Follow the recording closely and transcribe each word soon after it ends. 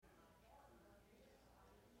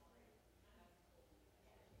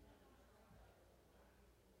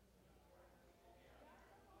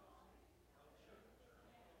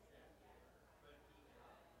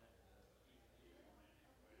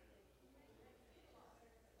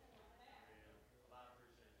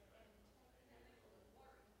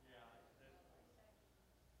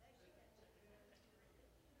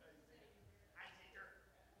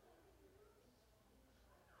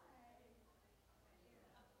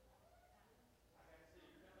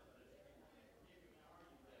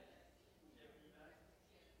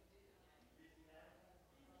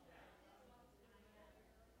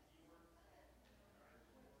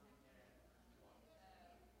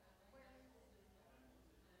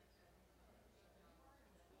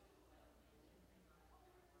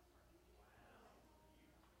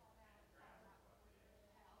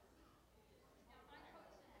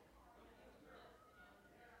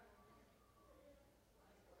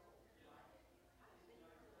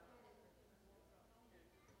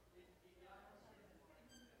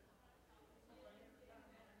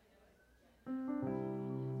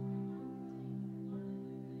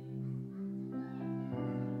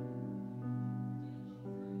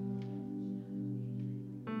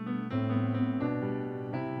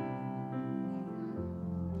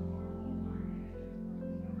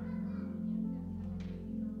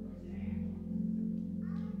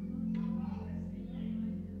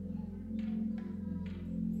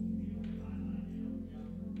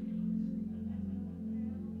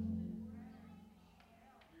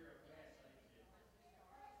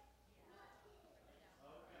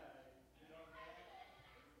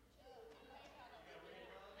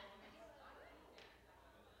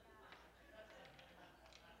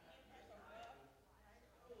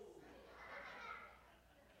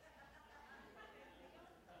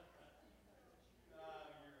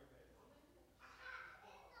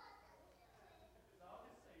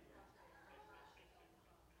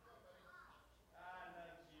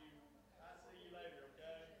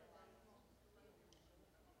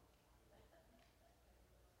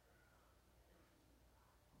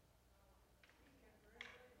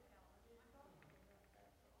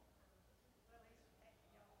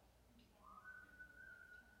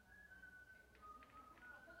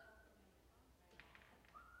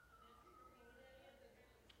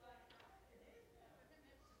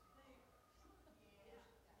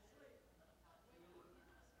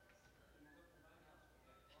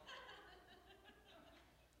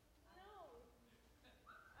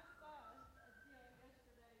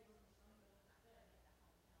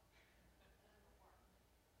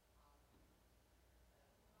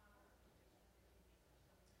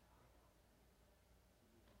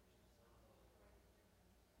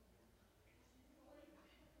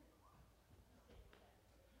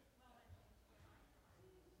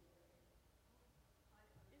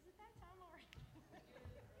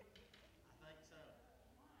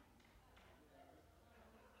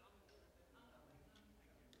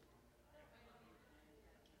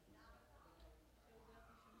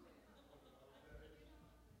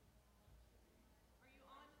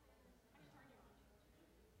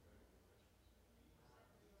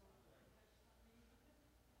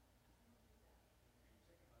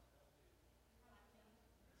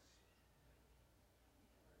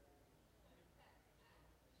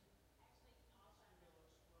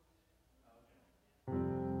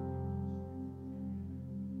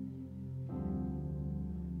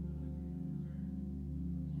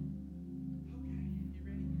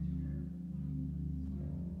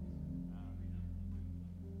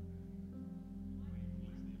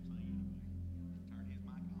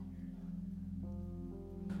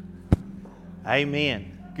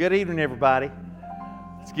Amen. Good evening, everybody.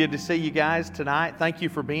 It's good to see you guys tonight. Thank you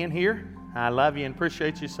for being here. I love you and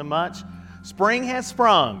appreciate you so much. Spring has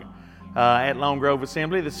sprung at Lone Grove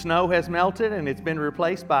Assembly. The snow has melted and it's been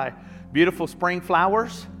replaced by beautiful spring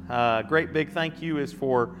flowers. Great big thank you is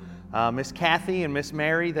for Miss Kathy and Miss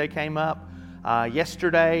Mary. They came up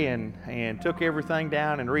yesterday and took everything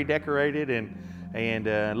down and redecorated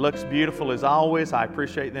and looks beautiful as always. I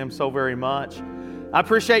appreciate them so very much. I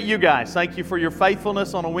appreciate you guys. Thank you for your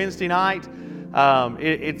faithfulness on a Wednesday night.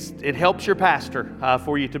 It helps your pastor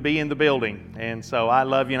for you to be in the building. And so I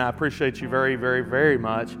love you and I appreciate you very, very, very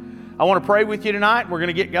much. I want to pray with you tonight. We're going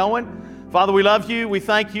to get going. Father, we love you. We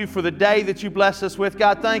thank you for the day that you blessed us with.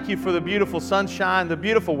 God, thank you for the beautiful sunshine, the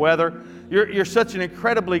beautiful weather. You're such an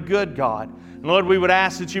incredibly good God. And Lord, we would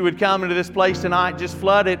ask that you would come into this place tonight, just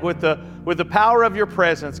flood it with the power of your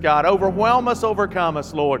presence, God. Overwhelm us, overcome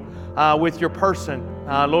us, Lord, with your person.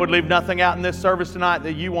 Lord, leave nothing out in this service tonight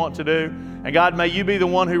that you want to do. And God, may you be the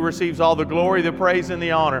one who receives all the glory, the praise, and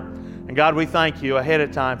the honor. And God, we thank you ahead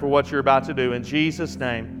of time for what you're about to do. In Jesus'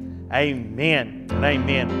 name, amen and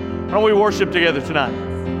amen. Why don't we worship together tonight?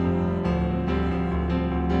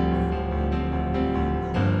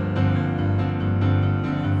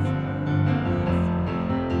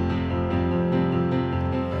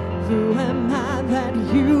 Who am I that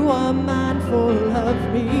you are mindful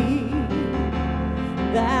of me,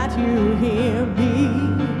 that you hear me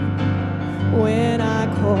when I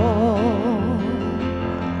call?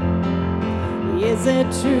 Is it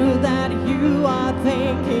true that you are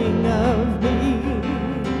thinking of me,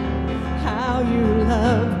 how you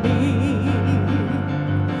love me?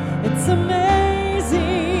 It's amazing.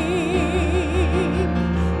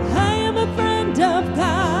 I am a friend of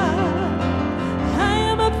God.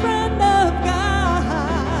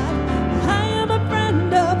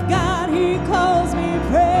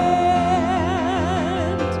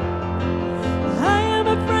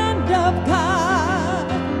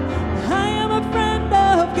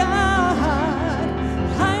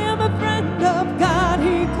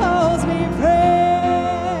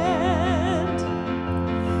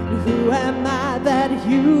 Who am I that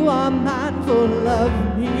you are mindful of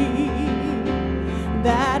me,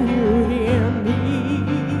 that you hear me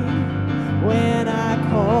when I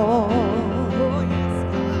call? Oh, yes,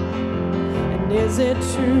 God. And is it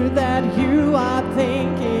true that you are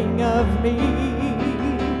thinking of me,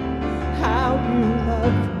 how you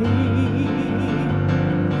love me?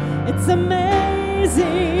 It's amazing.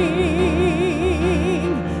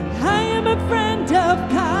 I am a friend of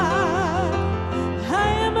God.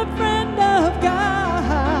 Friend of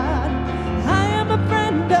God, I am a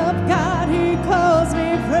friend of God, He calls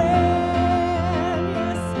me friend,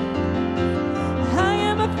 yes. I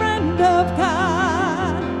am a friend of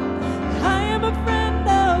God, I am a friend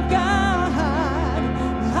of God,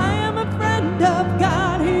 I am a friend of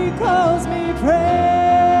God, He calls me friend.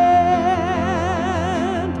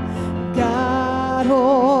 God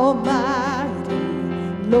Almighty,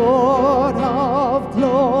 Lord of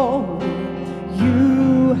glory,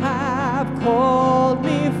 called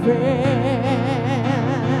me friend.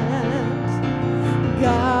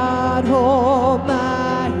 God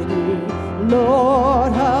Almighty,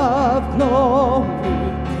 Lord of glory,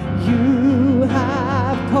 you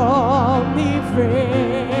have called me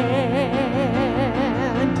friend.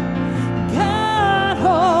 God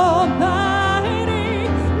Almighty,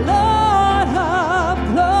 Lord of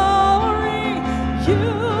glory, you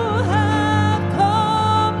have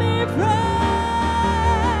called me friend.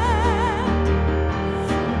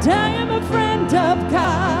 I am a friend of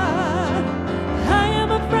God. I am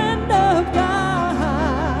a friend of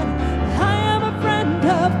God. I am a friend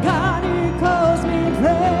of God. He calls me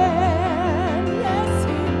friend. Yes,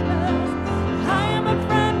 He does. I am a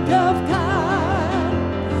friend of God.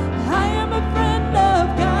 I am a friend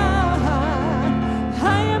of God.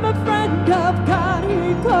 I am a friend of God.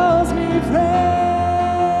 He calls me friend.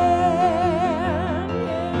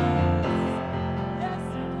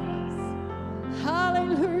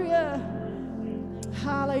 Hallelujah.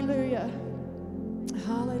 Hallelujah.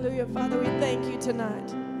 Father, we thank you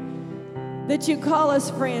tonight that you call us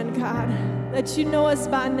friend, God, that you know us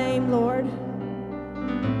by name, Lord,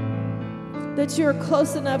 that you're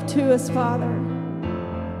close enough to us, Father,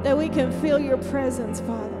 that we can feel your presence,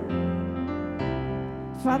 Father.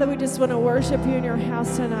 Father, we just want to worship you in your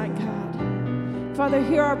house tonight, God. Father,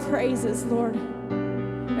 hear our praises, Lord,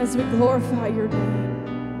 as we glorify your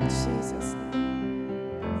name. In Jesus' name.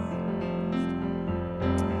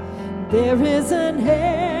 There is an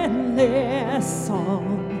endless song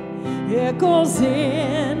echoes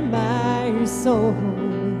in my soul.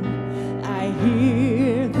 I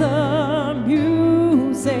hear the music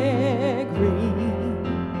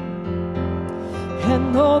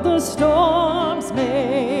though the storms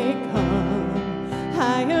may come,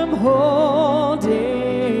 I am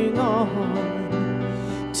holding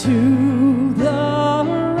on to the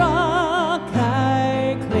rock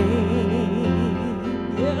I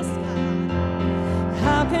cling. Yes, God.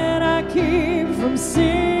 How can I keep from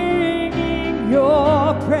singing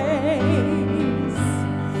your praise?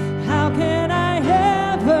 How can I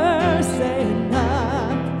ever say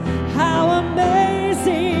enough? How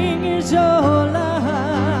amazing is your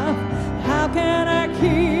love? How can I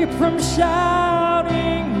keep from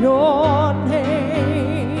shouting your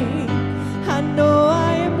name? I know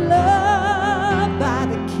I am loved by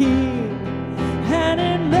the King, and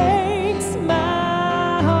it makes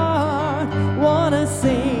my heart wanna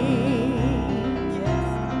sing. Yes.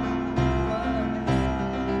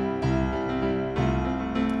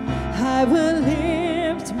 I will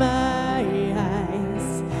lift my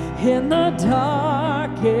eyes in the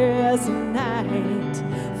darkest night,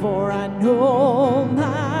 for I know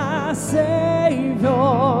my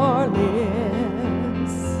Savior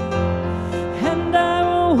lives, and I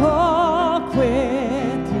will walk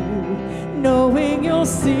with you, knowing you'll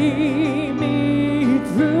see me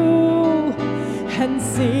through, and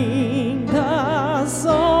sing the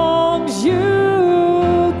songs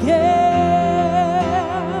you give.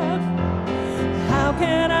 How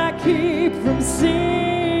can I keep from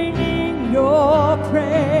singing your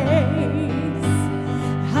praise?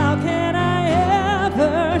 How can I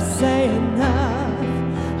ever say enough?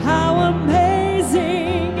 How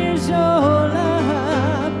amazing is your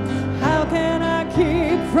love? How can I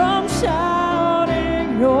keep from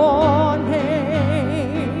shouting your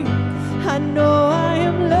name? I know I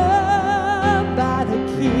am loved by the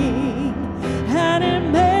King, and it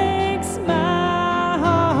makes my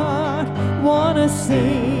heart wanna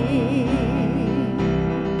sing.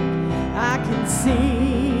 I can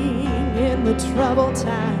sing in the troubled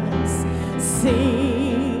times,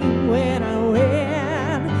 sing when I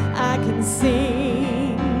win. I can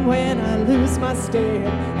sing when I lose my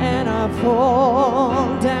step and I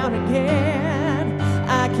fall down again.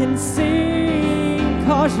 I can sing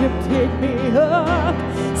 'cause you pick me up,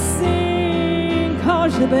 sing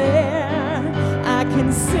 'cause you're there. I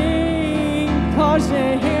can sing 'cause you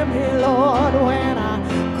hear me, Lord, when I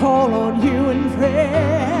call on you in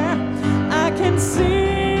prayer. I can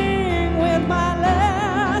sing with my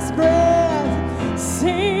last breath,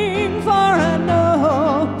 sing for I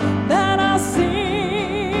know that I'll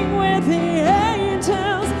sing with the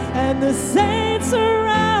angels and the saints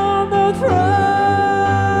around the throne.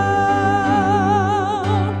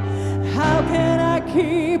 How can I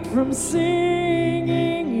keep from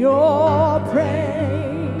singing your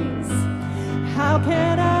praise? How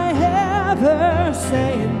can I ever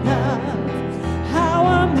say enough? How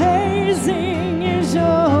amazing is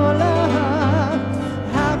your love?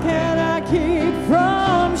 How can I keep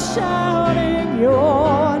from shouting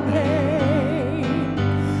your name?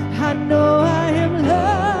 I know I am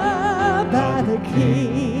loved by the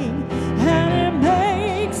King, and it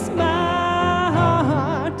makes my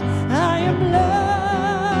heart. I am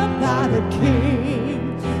loved by the King,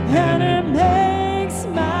 and it makes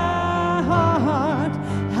my heart.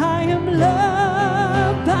 I am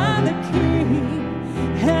loved by the King,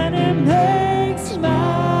 and it makes my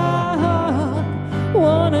heart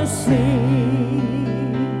wanna sing.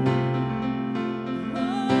 Oh, I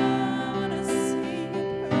wanna sing your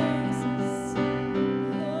praises.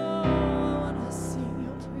 Oh, I wanna sing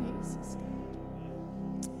your praises, God.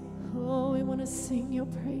 Oh, we wanna sing your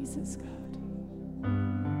praises, God.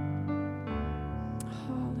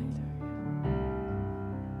 Hallelujah.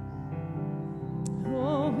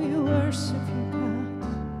 Oh, we worship you, God.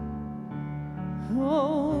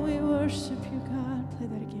 Oh, we worship you, God. Play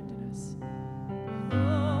that again to us.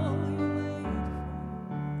 Oh, we wait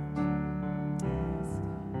for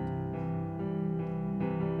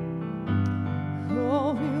you. Oh,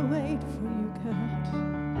 we wait for you, God.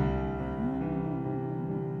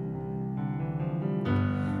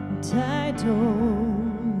 And I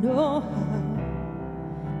don't know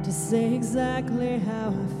how to say exactly how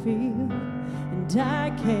I feel, and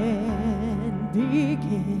I can't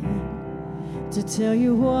begin to tell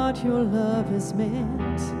you what your love has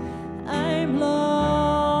meant. I'm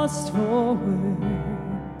lost for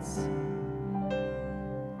words.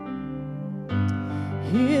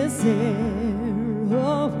 Is there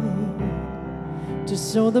a way to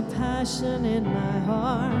show the passion in my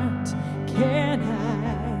heart? Can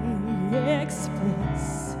I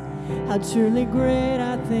express how truly great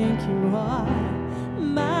I think you are,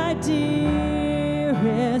 my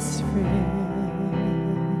dearest friend?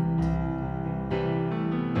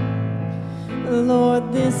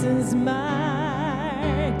 Lord, this is my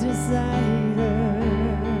desire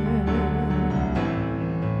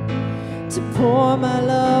to pour my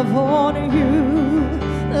love on you,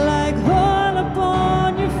 like oil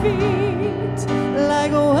upon your feet,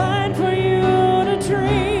 like wine for you to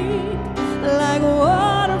drink, like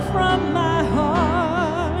water from my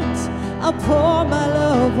heart. I'll pour my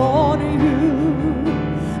love on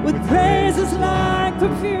you with praises like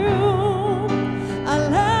perfume. I'll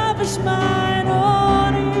lavish mine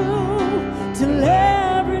on you till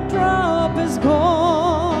every drop is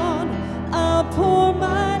gone. I'll pour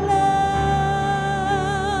my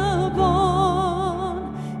love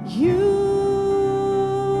on you.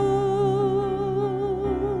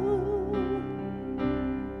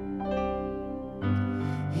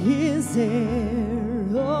 Is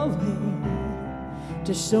there a way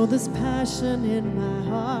to show this passion in my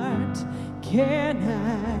heart? Can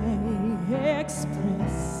I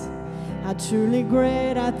express how truly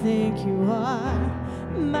great I think you are,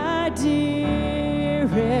 my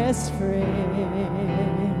dearest friend?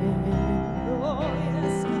 Oh,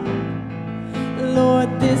 yes, God. Lord,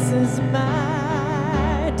 this is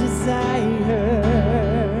my desire,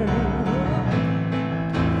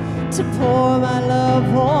 to pour my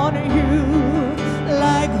love on you,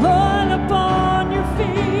 like oil upon your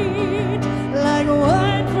feet, like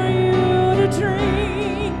wine for you to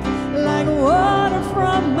drink, like water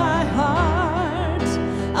from my heart.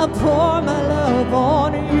 I'll pour my love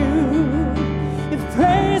on you. If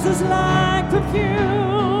praise is like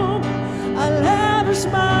perfume, I'll lavish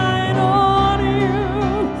mine on you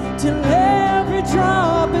till every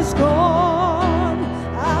drop is gone.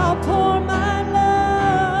 I'll pour my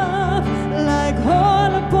love like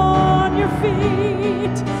oil upon your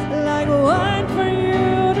feet, like wine for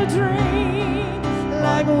you to drink,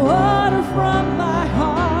 like water from my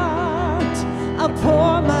heart. I'll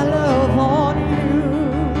pour my love on you.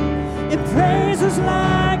 It praises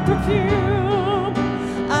like perfume.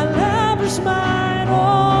 I lavish mine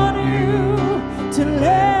on you till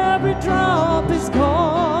every drop is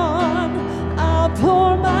gone. I'll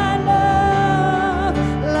pour my love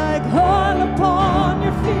like oil upon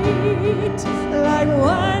your feet, like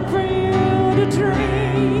wine for you to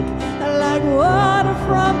drink, like water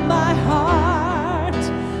from my heart.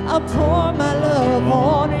 I'll pour my love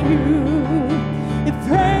on you. It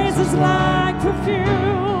praises like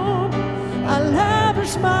perfume. I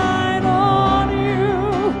lavish mine on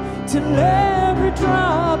you till every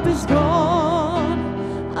drop is gone.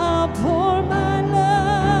 I'll pour my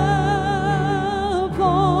love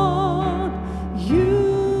on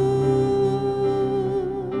you.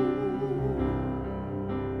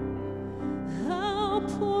 I'll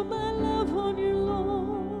pour my love on you, Lord.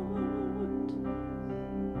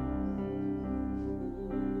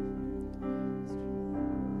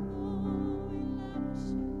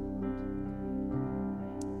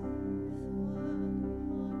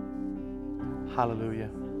 Hallelujah.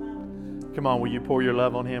 Come on, will you pour your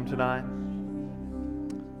love on him tonight?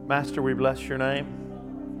 Master, we bless your name.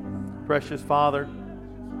 Precious Father,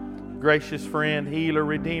 gracious friend, healer,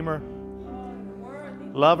 redeemer,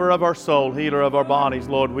 lover of our soul, healer of our bodies,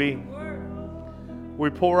 Lord, we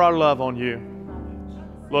pour our love on you.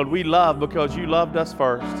 Lord, we love because you loved us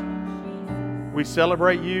first. We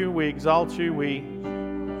celebrate you, we exalt you, we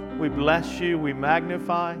bless you, we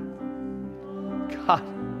magnify.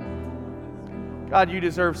 God, you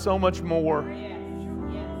deserve so much more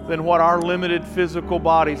than what our limited physical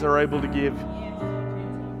bodies are able to give.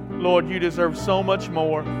 Lord, you deserve so much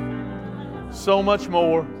more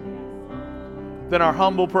than our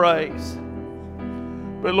humble praise.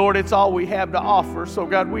 But Lord, it's all we have to offer. So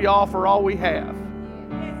God, we offer all we have.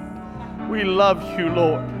 We love you,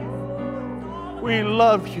 Lord. We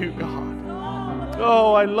love you, God.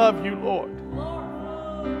 Oh, I love you, Lord.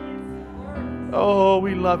 Oh,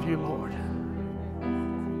 we love you, Lord.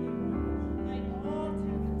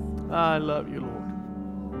 I love you, Lord.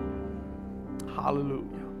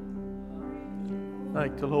 Hallelujah.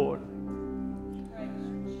 Thank the Lord.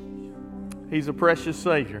 He's a precious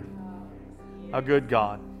Savior, a good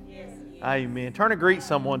God. Amen. Turn and greet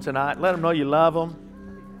someone tonight. Let them know you love them.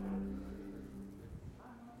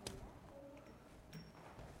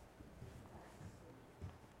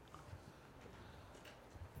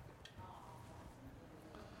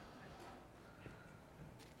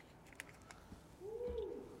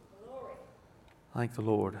 Thank the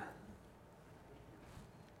Lord.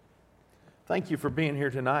 Thank you for being here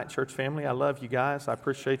tonight, church family. I love you guys. I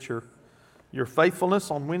appreciate your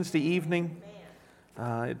faithfulness on Wednesday evening.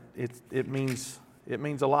 It means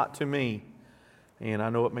a lot to me, and I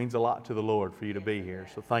know it means a lot to the Lord for you to be here.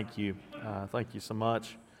 So thank you so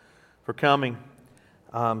much for coming.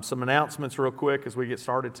 Some announcements real quick as we get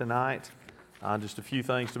started tonight. Just a few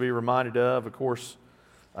things to be reminded of. Of course,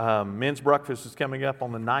 men's breakfast is coming up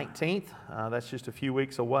on the 19th. That's just a few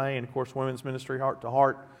weeks away. And of course, women's ministry Heart to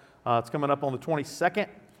Heart. It's coming up on the 22nd.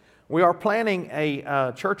 We are planning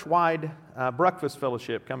a church-wide breakfast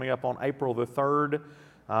fellowship coming up on April the 3rd.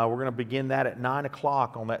 We're going to begin that at 9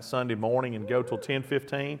 o'clock on that Sunday morning and go till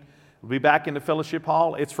 10:15. We'll be back in the fellowship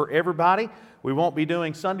hall. It's for everybody. We won't be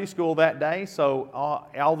doing Sunday school that day, so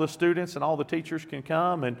all the students and all the teachers can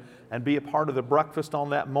come and be a part of the breakfast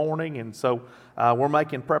on that morning. And so we're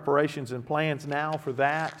making preparations and plans now for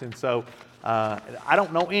that. And so I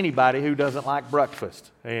don't know anybody who doesn't like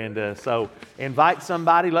breakfast. And so invite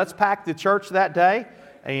somebody. Let's pack the church that day.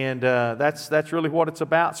 And that's really what it's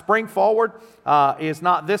about. Spring Forward is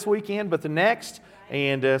not this weekend, but the next.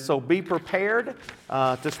 And so be prepared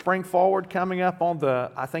to spring forward coming up on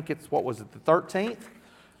I think it's, the 13th?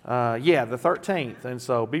 The 13th. And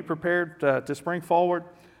so be prepared to spring forward.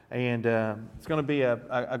 And it's going to be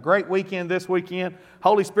a great weekend this weekend.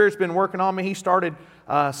 Holy Spirit's been working on me. He started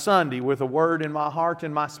Sunday with a word in my heart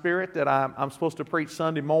and my spirit that I'm supposed to preach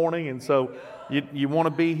Sunday morning. And so you want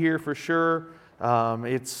to be here for sure.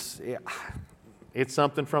 It's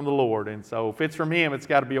something from the Lord. And so if it's from Him, it's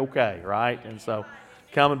got to be okay, right? And so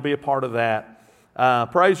come and be a part of that.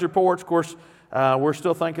 Praise reports, of course, we're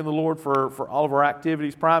still thanking the Lord for all of our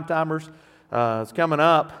activities. Prime Timers is coming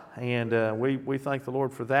up, and we thank the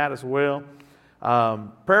Lord for that as well.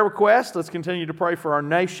 Prayer requests, let's continue to pray for our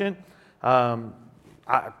nation.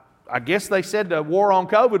 I guess they said the war on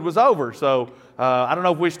COVID was over, so I don't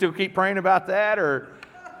know if we still keep praying about that or...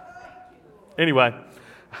 Anyway,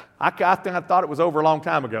 I thought it was over a long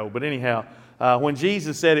time ago, but anyhow... when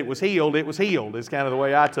Jesus said it was healed is kind of the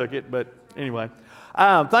way I took it. But anyway,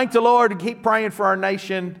 thank the Lord and keep praying for our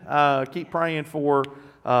nation. Keep praying for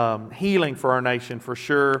healing for our nation for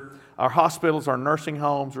sure. Our hospitals, our nursing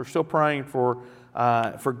homes, we're still praying for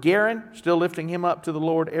Garen, still lifting him up to the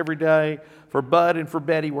Lord every day. For Bud and for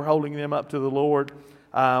Betty, we're holding them up to the Lord.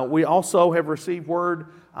 We also have received word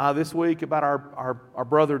this week about our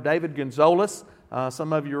brother David Gonzalez.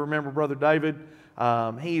 Some of you remember Brother David.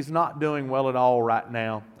 He's not doing well at all right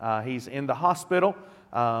now. He's in the hospital.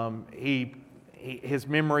 His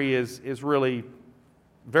memory is really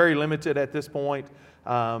very limited at this point,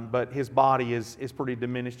 but his body is pretty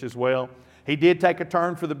diminished as well. He did take a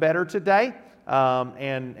turn for the better today,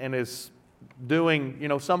 and is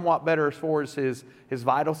doing somewhat better as far as his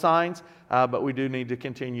vital signs. But we do need to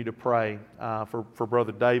continue to pray for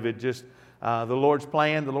Brother David. Just the Lord's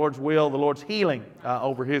plan, the Lord's will, the Lord's healing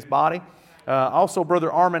over his body. Also,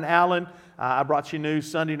 Brother Armin Allen, I brought you news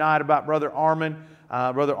Sunday night about Brother Armin.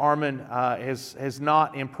 Brother Armin has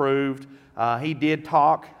not improved. He did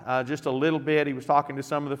talk just a little bit. He was talking to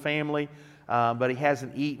some of the family, but he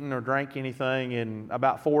hasn't eaten or drank anything in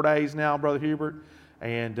about 4 days now, Brother Hubert.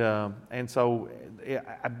 And so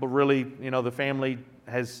I really, the family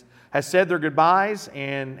has said their goodbyes,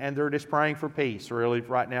 and they're just praying for peace, really,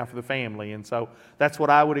 right now for the family. And so that's what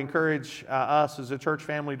I would encourage us as a church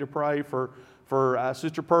family to pray for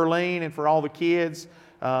Sister Pearline and for all the kids.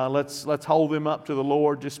 Let's hold them up to the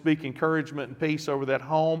Lord. Just speak encouragement and peace over that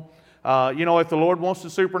home. If the Lord wants to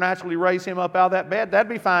supernaturally raise him up out of that bed, that'd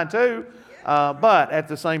be fine too. But at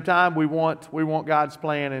the same time, we want God's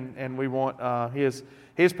plan, and we want His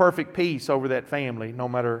perfect peace over that family, no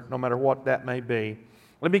matter what that may be.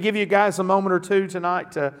 Let me give you guys a moment or two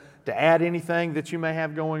tonight to add anything that you may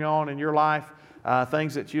have going on in your life,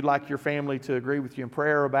 things that you'd like your family to agree with you in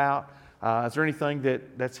prayer about. Is there anything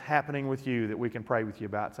that's happening with you that we can pray with you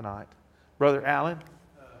about tonight? Brother Allen?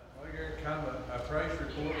 You're kind of a praise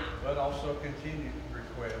report, but also continued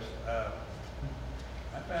request.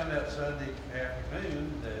 I found out Sunday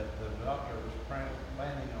afternoon that the doctor was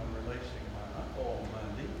planning on releasing my uncle on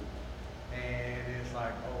Monday. And it's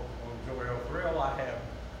like, joy, thrill, I have...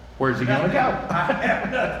 Where's he going to go? I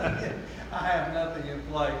have nothing in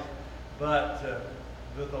place. But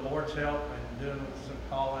with the Lord's help and doing some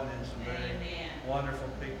calling and some very wonderful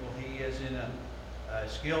people, he is in a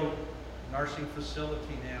skilled nursing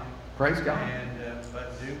facility now. Praise God.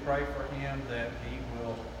 But do pray for him that he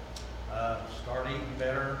will start eating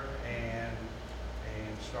better and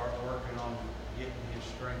start working on getting his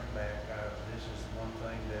strength back. This is one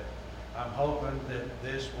thing that I'm hoping that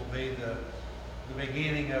this will be the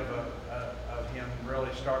beginning of him really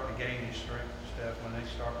starting to gain his strength and stuff when they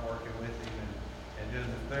start working with him and doing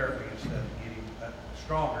the therapy and stuff to get him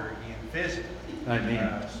stronger again physically.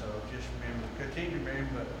 Amen. So just continue to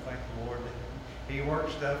remember, but thank the Lord that he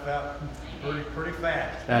works stuff out pretty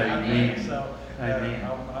fast. Amen. So Amen.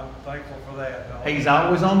 I'm thankful for that. He's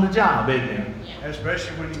always on the job, isn't he?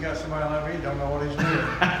 Especially when you got somebody like me, don't know what he's doing.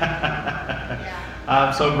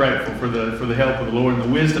 I'm so grateful for the help of the Lord and the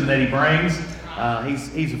wisdom that He brings.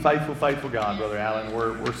 He's a faithful God, Brother Allen.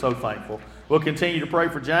 We're so thankful. We'll continue to pray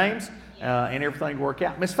for James and everything to work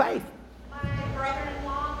out. Miss Faith. My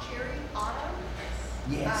brother-in-law, Jerry Otto.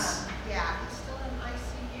 Yes. Yeah, he's still in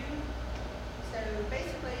ICU. So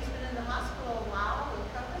basically, he's been in the hospital a while with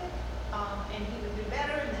COVID, and he would do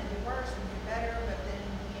better, and then do worse, and do better, but then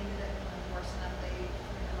he ended up doing worse enough they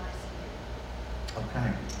put him in ICU. Okay.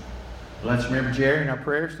 Let's remember Jerry in our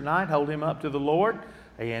prayers tonight. Hold him up to the Lord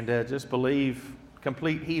and just believe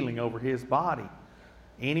complete healing over his body.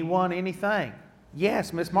 Anyone, anything?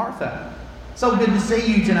 Yes, Miss Martha. So good to see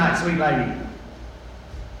you tonight, sweet lady.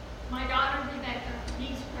 My daughter Rebecca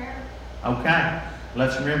needs prayer. Okay.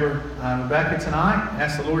 Let's remember Rebecca tonight.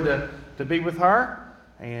 Ask the Lord to be with her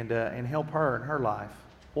and help her in her life.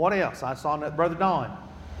 What else? I saw Brother Don.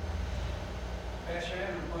 Pastor, I have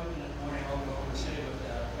an appointment in the morning. I'll go over and sit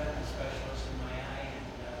with a retina specialist in my eye, and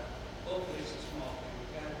hopefully it's a small thing.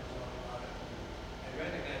 We've got to resolve a lot of it. I'd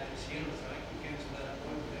rather got this healed so I can cancel that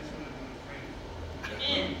appointment. That's what I'm going to pray for.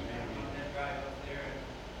 And on that drive up there,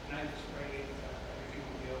 and I just pray everything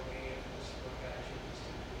will be okay if this is what God should just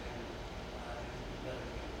do for them. Let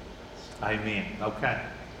it be. Amen. Okay.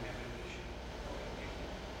 I can have an issue. Okay,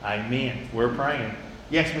 thank you. Amen. We're praying.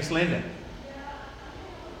 Yes, Miss Linda.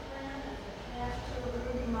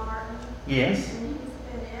 Yes. And he's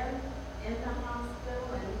been in the hospital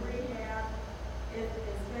and rehab. It's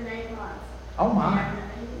been 8 months. Oh my. And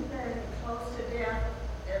he's been close to death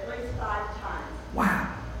at least 5 times. Wow.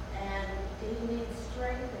 And he needs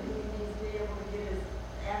strength and he needs to be able to get his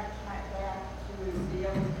appetite back to be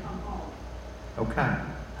able to come home. Okay.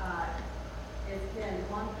 It's been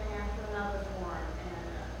one thing after another for him,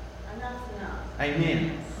 and enough's enough. Amen.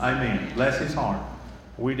 Amen. Bless his heart.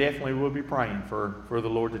 We definitely will be praying for the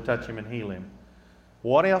Lord to touch him and heal him.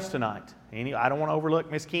 What else tonight? I don't want to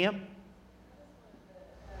overlook Miss Kim.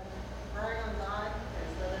 Right on God,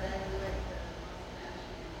 because the other day we went to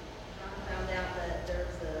John found out that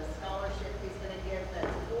there's a scholarship he's going to give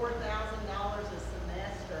that's $4,000 a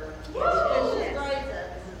semester. It's his grades up,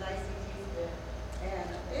 this is ACT's bid. And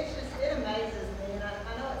it amazes me, and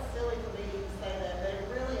I know it's silly for me to even say that, but it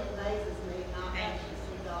really amazes me how much you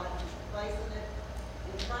see God just placing it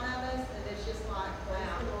in front of us, and it's just like,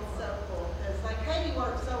 wow, it's so cool. It's like Katie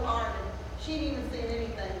worked so hard, and she didn't even see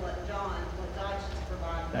anything what God's just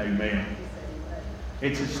provided. Amen.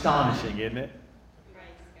 It's astonishing, isn't it?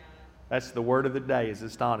 That's the word of the day, is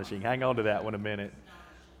astonishing. Hang on to that one a minute.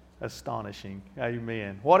 Astonishing.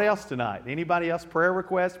 Amen. What else tonight? Anybody else? Prayer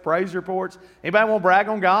requests, praise reports? Anybody want to brag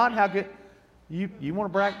on God? How good? You want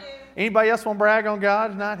to brag? Anybody else want to brag on God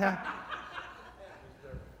tonight? How? I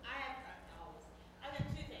have 2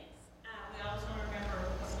 things. We always want to remember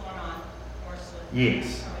what's going on, of course, with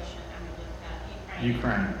Yes. Ukraine.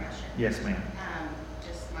 Ukraine. Yes, ma'am.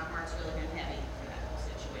 Just my heart's really been heavy for that whole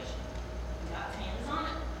situation. God's hand is on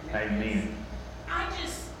it. Amen.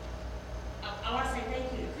 I want to say thank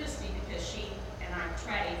you to Christy because she and I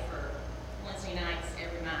pray for Wednesday nights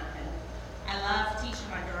every month. And I love teaching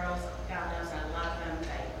my girls. God knows I love them.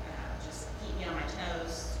 They just keep me on my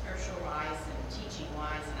toes, scripture-wise and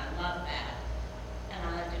teaching-wise, and I love that. And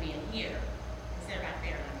I love to be in here because they're back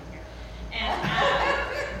there and I'm in here.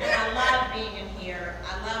 And I love being in here.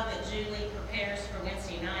 I love that Julie prepares for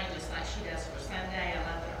Wednesday night just like she does for Sunday. I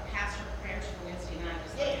love that our pastor prepares for Wednesday night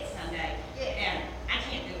just like it's Sunday. Yes. And I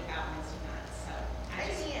can't do it without Wednesday night. So I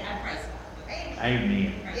praise God.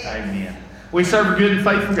 Amen. Yes. Amen. We serve a good and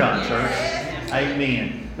faithful God, church.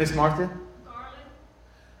 Amen. Miss Martha?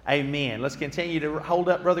 Amen. Let's continue to hold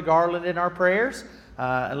up Brother Garland in our prayers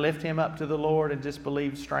and lift him up to the Lord and just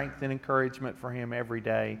believe strength and encouragement for him every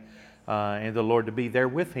day and the Lord to be there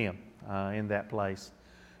with him in that place.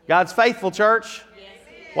 God's faithful, church.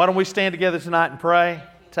 Why don't we stand together tonight and pray?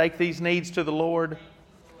 Take these needs to the Lord.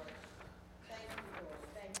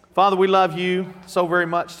 Father, we love you so very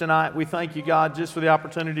much tonight. We thank you, God, just for the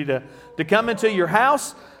opportunity to come into your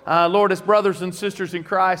house. Lord, as brothers and sisters in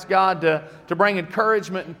Christ, God, to bring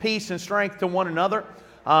encouragement and peace and strength to one another.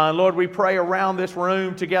 Lord, we pray around this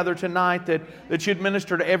room together tonight that you'd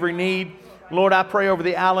minister to every need. Lord, I pray over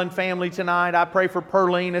the Allen family tonight. I pray for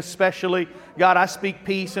Pearline especially. God, I speak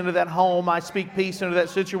peace into that home. I speak peace into that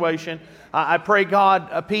situation. I pray, God,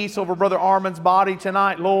 a peace over Brother Armin's body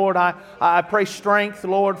tonight. Lord, I pray strength,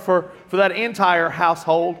 Lord, for that entire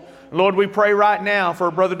household. Lord, we pray right now for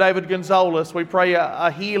Brother David Gonzalez. We pray a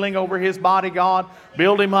healing over his body, God.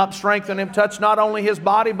 Build him up, strengthen him. Touch not only his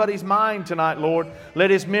body, but his mind tonight, Lord.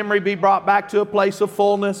 Let his memory be brought back to a place of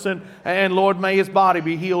fullness. And Lord, may his body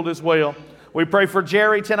be healed as well. We pray for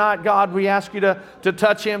Jerry tonight, God. We ask you to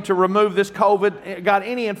touch him, to remove this COVID, God,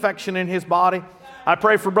 any infection in his body. I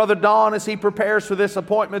pray for Brother Don as he prepares for this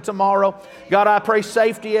appointment tomorrow. God, I pray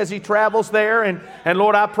safety as he travels there. And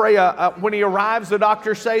Lord, I pray when he arrives, the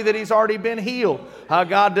doctors say that he's already been healed.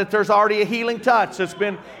 God, that there's already a healing touch that's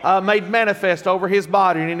been made manifest over his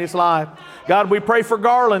body and in his life. God, we pray for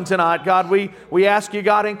Garland tonight. God, we ask you,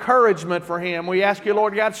 God, encouragement for him. We ask you,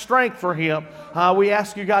 Lord God, strength for him. We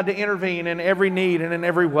ask you, God, to intervene in every need and in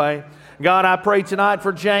every way. God, I pray tonight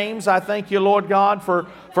for James. I thank you, Lord God, for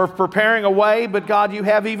preparing a way, but God, you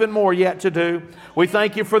have even more yet to do. We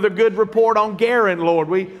thank you for the good report on Garen, Lord.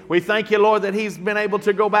 We thank you, Lord, that he's been able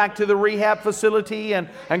to go back to the rehab facility, and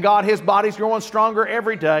God, his body's growing stronger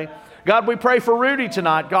every day. God, we pray for Rudy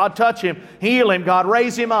tonight. God, touch him, heal him, God,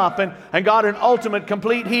 raise him up, and God, an ultimate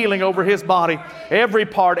complete healing over his body. Every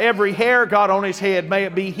part, every hair, God, on his head, may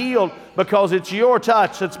it be healed because it's your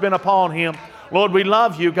touch that's been upon him. Lord, we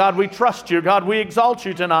love you. God, we trust you. God, we exalt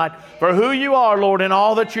you tonight for who you are, Lord, and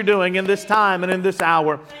all that you're doing in this time and in this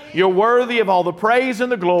hour. You're worthy of all the praise and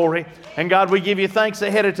the glory. And God, we give you thanks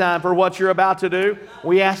ahead of time for what you're about to do.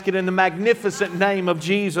 We ask it in the magnificent name of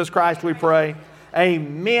Jesus Christ, we pray.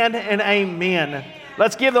 Amen and amen.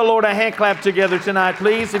 Let's give the Lord a hand clap together tonight,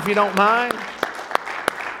 please, if you don't mind.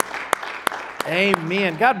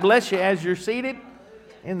 Amen. God bless you as you're seated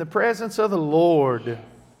in the presence of the Lord.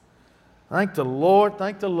 Thank the Lord.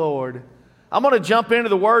 Thank the Lord. I'm going to jump into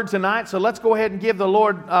the Word tonight, so let's go ahead and give the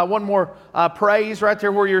Lord one more praise right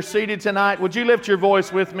there where you're seated tonight. Would you lift your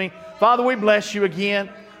voice with me? Father, we bless you again.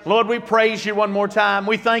 Lord, we praise you one more time.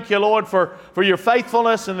 We thank you, Lord, for your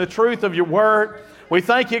faithfulness and the truth of your Word. We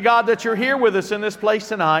thank you, God, that you're here with us in this place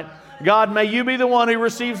tonight. God, may you be the one who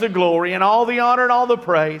receives the glory and all the honor and all the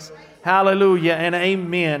praise. Hallelujah and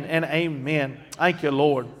amen and amen. Thank you,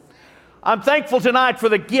 Lord. I'm thankful tonight for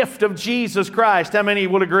the gift of Jesus Christ. How many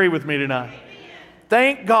will agree with me tonight?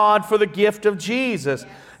 Thank God for the gift of Jesus.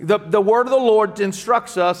 The word of the Lord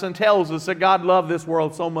instructs us and tells us that God loved this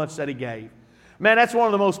world so much that He gave. Man, that's one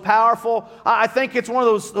of the most powerful. I think it's one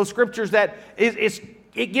of those scriptures that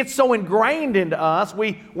it gets so ingrained into us.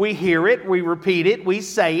 We hear it, we repeat it, we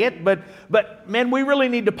say it, but man, we really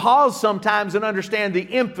need to pause sometimes and understand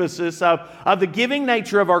the emphasis of the giving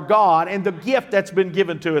nature of our God and the gift that's been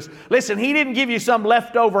given to us. Listen, He didn't give you some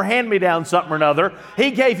leftover hand-me-down something or another. He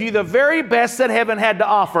gave you the very best that heaven had to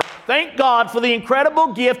offer. Thank God for the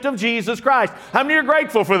incredible gift of Jesus Christ. How many are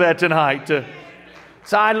grateful for that tonight?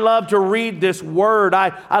 So I love to read this Word.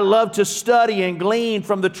 I love to study and glean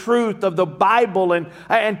from the truth of the Bible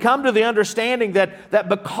and come to the understanding that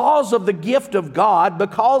because of the gift of God,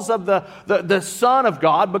 because of the Son of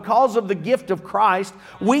God, because of the gift of Christ,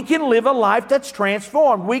 we can live a life that's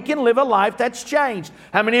transformed. We can live a life that's changed.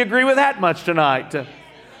 How many agree with that much tonight?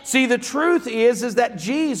 See, the truth is that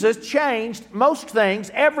Jesus changed most things,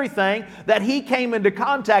 everything that He came into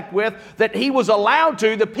contact with, that He was allowed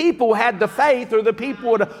to. The people who had the faith, or the people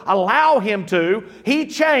would allow Him to. He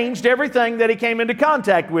changed everything that He came into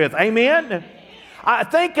contact with. Amen? I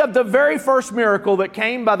think of the very first miracle that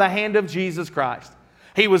came by the hand of Jesus Christ.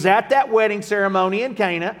 He was at that wedding ceremony in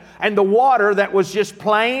Cana, and the water that was just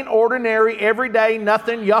plain, ordinary, everyday,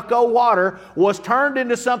 nothing, yucko water was turned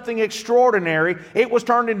into something extraordinary. It was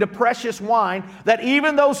turned into precious wine that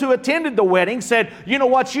even those who attended the wedding said, you know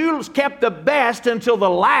what, you kept the best until the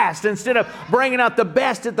last. Instead of bringing out the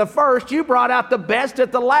best at the first, you brought out the best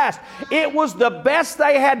at the last. It was the best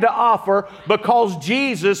they had to offer because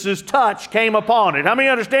Jesus' touch came upon it. How many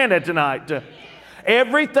understand that tonight?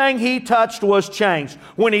 Everything He touched was changed.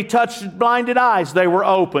 When He touched blinded eyes, they were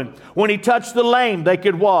open. When He touched the lame, they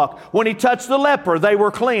could walk. When He touched the leper, they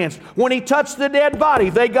were cleansed. When He touched the dead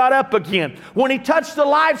body, they got up again. When He touched the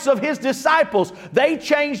lives of His disciples, they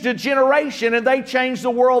changed a generation and they changed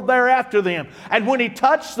the world thereafter them. And when He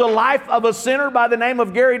touched the life of a sinner by the name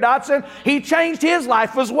of Gary Dotson, He changed his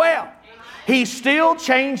life as well. He's still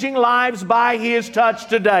changing lives by His touch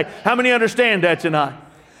today. How many understand that tonight?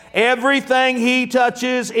 Everything He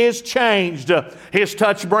touches is changed. His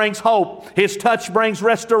touch brings hope. His touch brings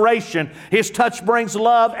restoration. His touch brings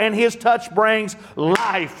love. And His touch brings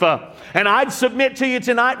life. And I'd submit to you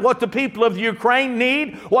tonight what the people of Ukraine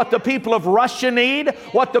need, what the people of Russia need,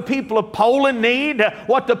 what the people of Poland need,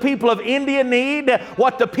 what the people of India need,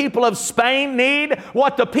 what the people of Spain need,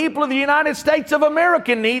 what the people of the United States of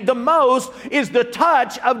America need the most is the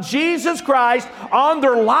touch of Jesus Christ on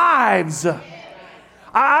their lives.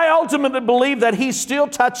 I ultimately believe that He's still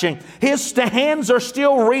touching. His hands are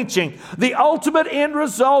still reaching. The ultimate end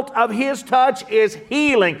result of His touch is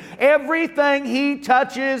healing. Everything He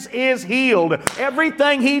touches is healed.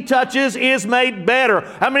 Everything He touches is made better.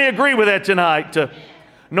 How many agree with that tonight?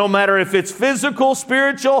 No matter if it's physical,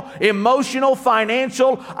 spiritual, emotional,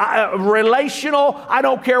 financial, relational, I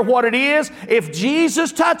don't care what it is. If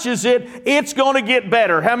Jesus touches it, it's going to get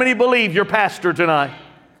better. How many believe your pastor tonight?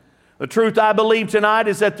 The truth I believe tonight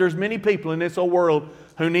is that there's many people in this whole world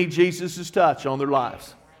who need Jesus' touch on their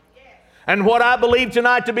lives. And what I believe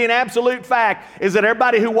tonight to be an absolute fact is that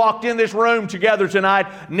everybody who walked in this room together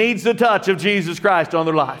tonight needs the touch of Jesus Christ on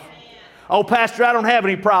their life. Oh, Pastor, I don't have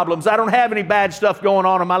any problems. I don't have any bad stuff going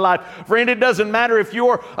on in my life. Friend, it doesn't matter if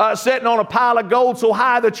you're sitting on a pile of gold so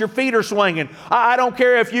high that your feet are swinging. I don't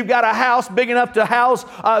care if you've got a house big enough to house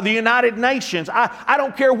the United Nations. I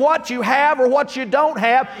don't care what you have or what you don't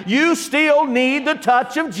have. You still need the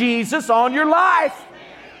touch of Jesus on your life.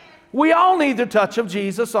 We all need the touch of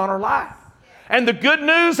Jesus on our life. And the good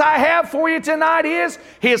news I have for you tonight is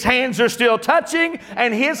His hands are still touching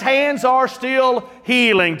and His hands are still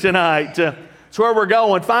healing tonight. That's where we're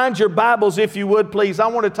going. Find your Bibles if you would, please. I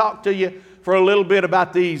want to talk to you for a little bit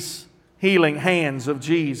about these healing hands of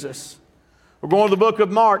Jesus. We're going to the book of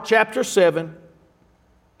Mark, chapter 7.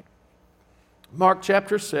 Mark,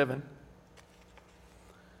 chapter 7.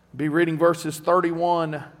 Be reading verses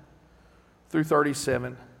 31 through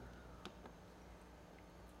 37.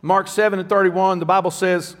 Mark 7 and 31, the Bible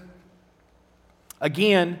says,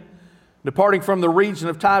 again, departing from the region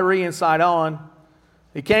of Tyre and Sidon,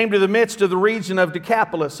 He came to the midst of the region of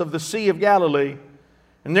Decapolis of the Sea of Galilee.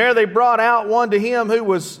 And there they brought out one to Him who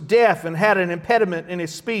was deaf and had an impediment in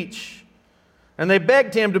his speech. And they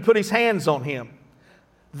begged Him to put His hands on him.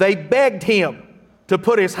 They begged Him to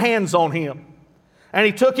put His hands on him. And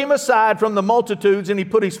He took him aside from the multitudes, and He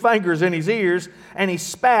put His fingers in his ears, and He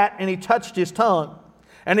spat, and He touched his tongue.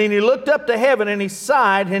 And then He looked up to heaven and He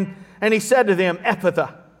sighed and He said to them,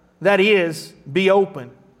 Ephphatha, that is, be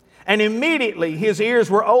open. And immediately his ears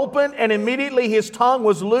were opened and immediately his tongue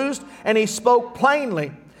was loosed and he spoke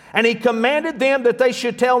plainly. And He commanded them that they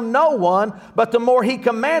should tell no one, but the more He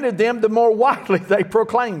commanded them, the more widely they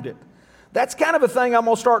proclaimed it. That's kind of a thing I'm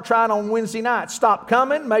going to start trying on Wednesday night. Stop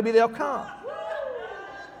coming, maybe they'll come.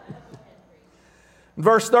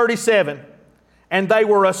 Verse 37, and they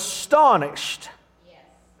were astonished.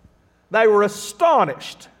 They were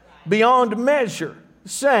astonished beyond measure,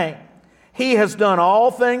 saying, He has done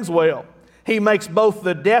all things well. He makes both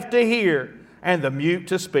the deaf to hear and the mute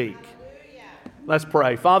to speak. Let's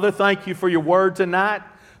pray. Father, thank You for Your word tonight.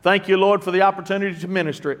 Thank You, Lord, for the opportunity to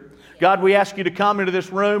minister it. God, we ask You to come into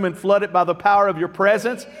this room and flood it by the power of Your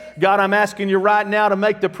presence. God, I'm asking You right now to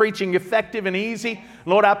make the preaching effective and easy.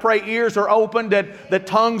 Lord, I pray ears are opened, that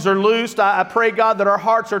tongues are loosed. I pray, God, that our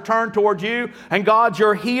hearts are turned toward You. And God,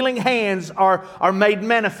 Your healing hands are made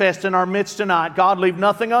manifest in our midst tonight. God, leave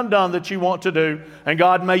nothing undone that You want to do. And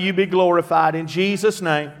God, may You be glorified. In Jesus'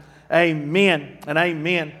 name, amen and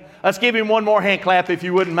amen. Let's give Him one more hand clap if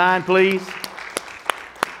you wouldn't mind, please.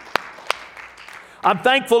 I'm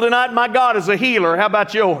thankful tonight my God is a healer. How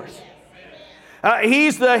about yours?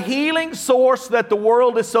 He's the healing source that the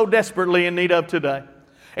world is so desperately in need of today.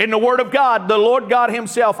 In the Word of God, the Lord God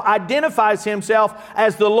Himself identifies Himself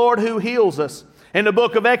as the Lord who heals us. In the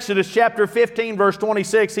book of Exodus, chapter 15, verse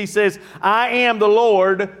 26, He says, I am the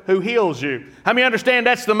Lord who heals you. How many understand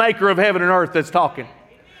that's the maker of heaven and earth that's talking?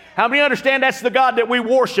 How many understand that's the God that we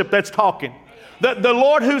worship that's talking? The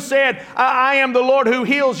Lord who said, I am the Lord who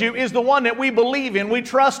heals you, is the one that we believe in, we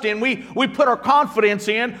trust in, we put our confidence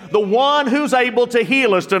in, the one who's able to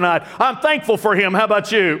heal us tonight. I'm thankful for Him. How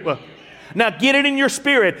about you? Now get it in your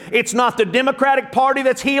spirit. It's not the Democratic Party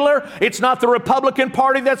that's healer. It's not the Republican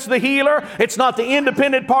Party that's the healer. It's not the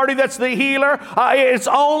Independent Party that's the healer. It's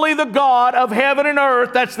only the God of heaven and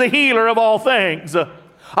earth that's the healer of all things.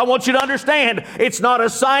 I want you to understand, it's not a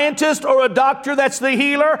scientist or a doctor that's the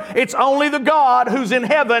healer. It's only the God who's in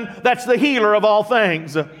heaven that's the healer of all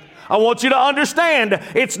things. I want you to understand,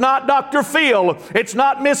 it's not Dr. Phil, it's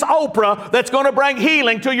not Miss Oprah that's going to bring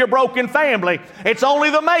healing to your broken family. It's only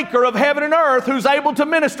the maker of heaven and earth who's able to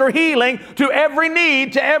minister healing to every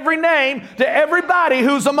need, to every name, to everybody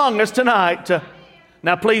who's among us tonight.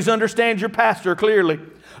 Now please understand your pastor clearly.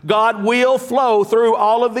 God will flow through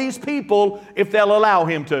all of these people if they'll allow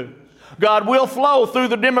Him to. God will flow through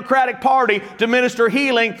the Democratic Party to minister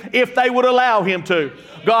healing if they would allow Him to.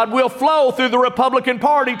 God will flow through the Republican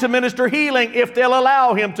Party to minister healing if they'll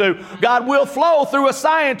allow Him to. God will flow through a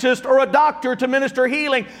scientist or a doctor to minister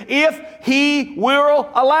healing if He will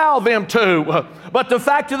allow them to. But the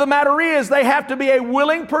fact of the matter is, they have to be a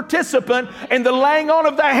willing participant in the laying on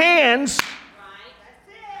of the hands.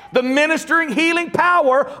 The ministering healing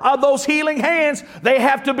power of those healing hands, they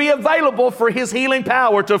have to be available for His healing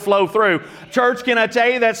power to flow through. Church, can I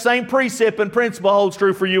tell you that same precept and principle holds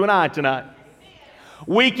true for you and I tonight?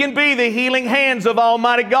 We can be the healing hands of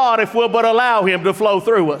Almighty God if we'll but allow Him to flow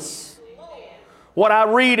through us. What I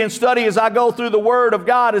read and study as I go through the Word of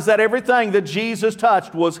God is that everything that Jesus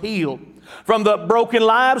touched was healed. From the broken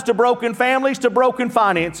lives to broken families to broken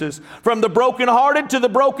finances. From the brokenhearted to the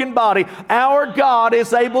broken body. Our God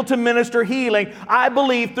is able to minister healing, I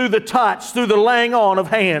believe, through the touch, through the laying on of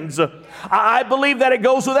hands. I believe that it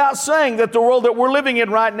goes without saying that the world that we're living in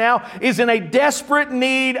right now is in a desperate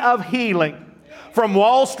need of healing. From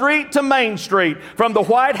Wall Street to Main Street, from the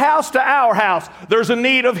White House to our house, there's a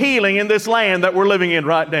need of healing in this land that we're living in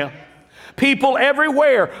right now. People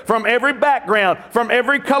everywhere, from every background, from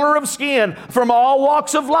every color of skin, from all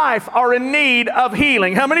walks of life, are in need of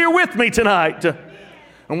healing. How many are with me tonight?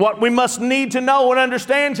 And what we must need to know and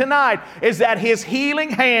understand tonight is that His healing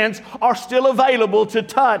hands are still available to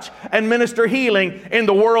touch and minister healing in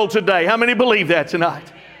the world today. How many believe that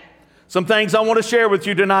tonight? Some things I want to share with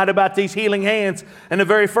you tonight about these healing hands. And the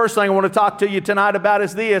very first thing I want to talk to you tonight about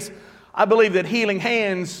is this. I believe that healing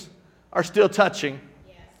hands are still touching.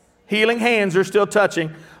 Yes. Healing hands are still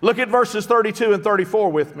touching. Look at verses 32 and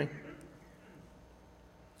 34 with me.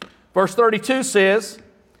 Verse 32 says,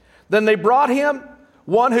 "Then they brought him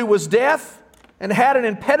one who was deaf and had an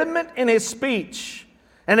impediment in his speech,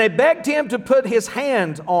 and they begged him to put his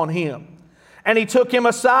hand on him. And he took him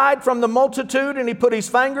aside from the multitude, and he put his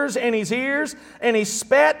fingers in his ears, and he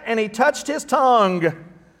spat, and he touched his tongue.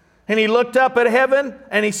 And he looked up at heaven,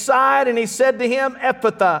 and he sighed, and he said to him,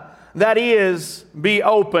 Ephphatha, that is, be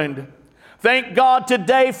opened." Thank God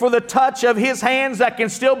today for the touch of His hands that can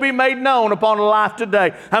still be made known upon a life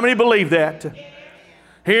today. How many believe that?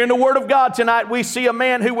 Here in the Word of God tonight, we see a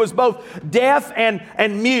man who was both deaf and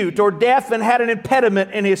mute, or deaf and had an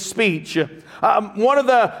impediment in his speech. One of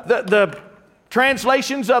the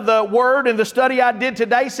translations of the word in the study I did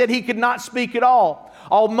today said he could not speak at all.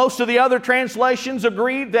 Most of the other translations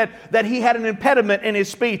agreed that he had an impediment in his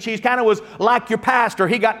speech. He kind of was like your pastor.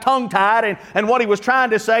 He got tongue-tied, and what he was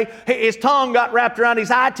trying to say, his tongue got wrapped around his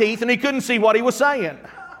eye teeth, and he couldn't see what he was saying.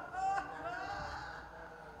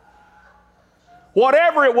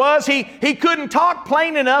 Whatever it was, he couldn't talk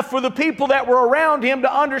plain enough for the people that were around him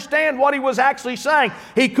to understand what he was actually saying.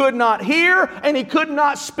 He could not hear, and he could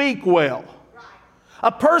not speak well.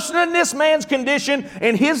 A person in this man's condition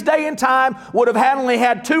in his day and time would have only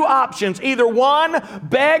had two options. Either one,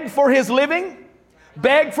 beg for his living,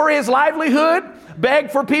 beg for his livelihood, beg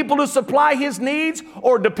for people to supply his needs,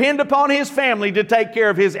 or depend upon his family to take care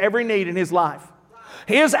of his every need in his life.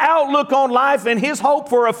 His outlook on life and his hope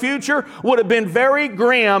for a future would have been very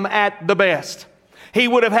grim at the best. He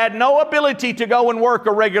would have had no ability to go and work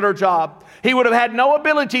a regular job. He would have had no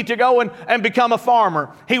ability to go and become a farmer.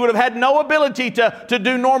 He would have had no ability to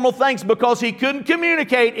do normal things because he couldn't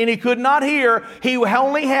communicate and he could not hear. He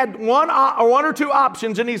only had one or two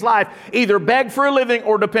options in his life: either beg for a living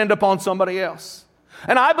or depend upon somebody else.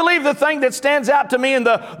 And I believe the thing that stands out to me in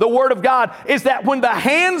the Word of God is that when the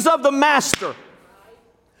hands of the Master,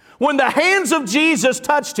 when the hands of Jesus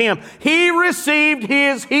touched him, he received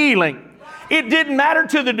his healing. It didn't matter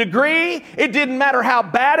to the degree. It didn't matter how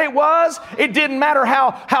bad it was. It didn't matter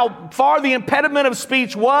how far the impediment of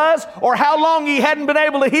speech was, or how long he hadn't been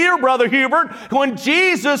able to hear, Brother Hubert. When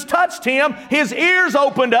Jesus touched him, his ears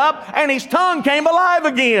opened up and his tongue came alive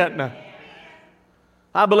again.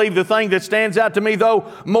 I believe the thing that stands out to me,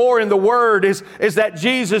 though, more in the Word is that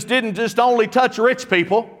Jesus didn't just only touch rich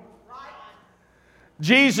people.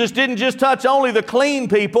 Jesus didn't just touch only the clean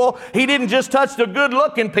people. He didn't just touch the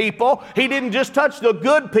good-looking people. He didn't just touch the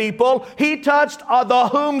good people. He touched the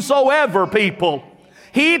whomsoever people.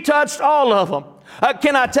 He touched all of them.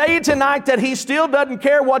 Can I tell you tonight that He still doesn't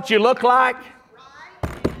care what you look like?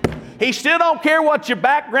 He still don't care what your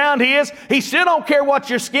background is. He still don't care what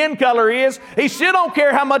your skin color is. He still don't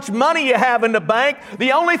care how much money you have in the bank.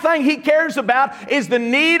 The only thing He cares about is the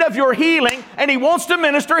need of your healing, and He wants to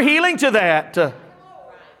minister healing to that.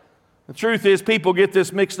 The truth is, people get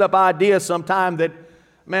this mixed up idea sometime that,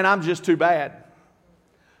 man, I'm just too bad.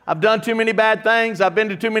 I've done too many bad things. I've been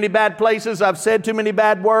to too many bad places. I've said too many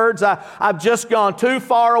bad words. I've just gone too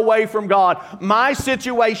far away from God. My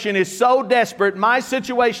situation is so desperate. My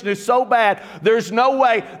situation is so bad. There's no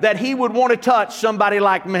way that He would want to touch somebody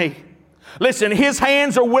like me. Listen, His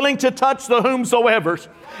hands are willing to touch the whomsoevers.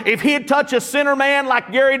 If He'd touch a sinner man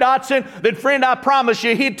like Gary Dotson, then friend, I promise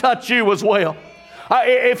you, He'd touch you as well.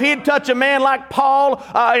 If He'd touch a man like Paul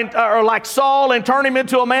or like Saul and turn him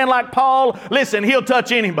into a man like Paul, listen, He'll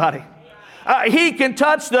touch anybody. He can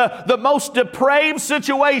touch the most depraved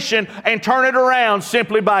situation and turn it around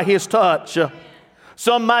simply by His touch.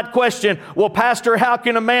 Some might question, well, Pastor, how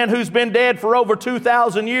can a man who's been dead for over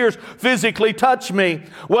 2,000 years physically touch me?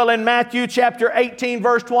 Well, in Matthew chapter 18,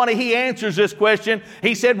 verse 20, He answers this question.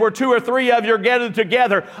 He said, where 2 or 3 of you are gathered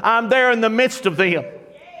together, I'm there in the midst of them.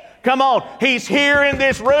 Come on, He's here in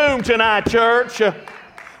this room tonight, church.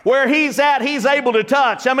 Where He's at, He's able to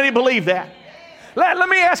touch. How many believe that? Let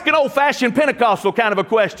me ask an old-fashioned Pentecostal kind of a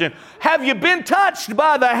question. Have you been touched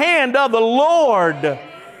by the hand of the Lord?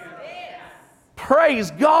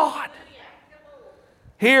 Praise God.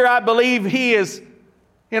 Here I believe He is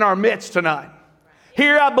in our midst tonight.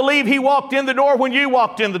 Here I believe He walked in the door when you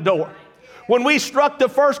walked in the door. When we struck the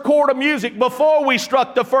first chord of music, before we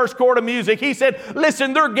struck the first chord of music, He said,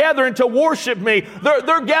 listen, they're gathering to worship me.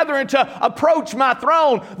 They're gathering to approach my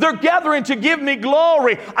throne. They're gathering to give me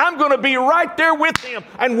glory. I'm going to be right there with them.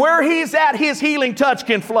 And where He's at, His healing touch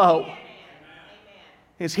can flow.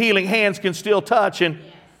 His healing hands can still touch. And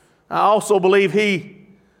I also believe He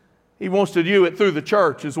wants to do it through the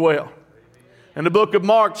church as well. In the book of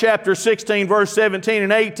Mark chapter 16, verse 17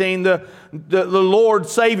 and 18, the Lord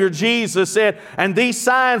Savior Jesus said, and these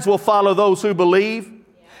signs will follow those who believe.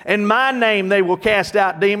 In my name they will cast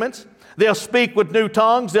out demons. They'll speak with new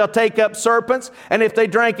tongues. They'll take up serpents. And if they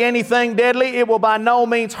drink anything deadly, it will by no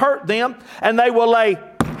means hurt them. And they will lay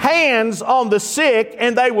hands on the sick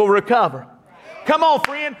and they will recover. Come on,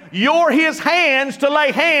 friend. You're His hands to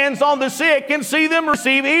lay hands on the sick and see them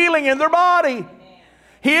receive healing in their body.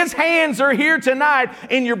 His hands are here tonight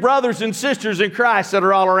in your brothers and sisters in Christ that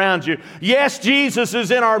are all around you. Yes, Jesus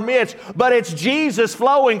is in our midst, but it's Jesus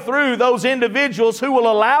flowing through those individuals who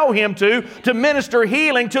will allow Him to minister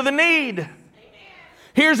healing to the need.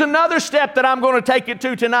 Here's another step that I'm going to take it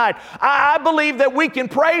to tonight. I believe that we can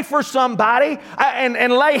pray for somebody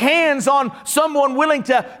and lay hands on someone willing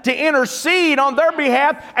to intercede on their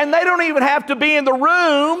behalf, and they don't even have to be in the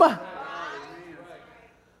room.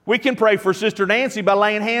 We can pray for Sister Nancy by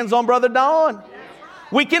laying hands on Brother Don.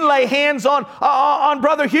 We can lay hands on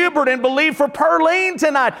Brother Hubert and believe for Pearline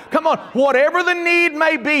tonight. Come on, whatever the need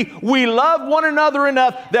may be, we love one another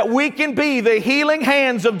enough that we can be the healing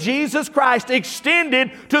hands of Jesus Christ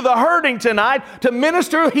extended to the hurting tonight to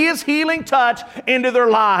minister His healing touch into their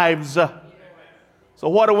lives. So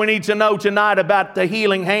what do we need to know tonight about the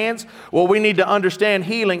healing hands? Well, we need to understand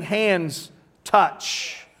healing hands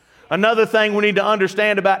touch. Another thing we need to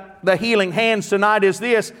understand about the healing hands tonight is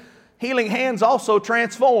this. Healing hands also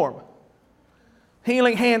transform.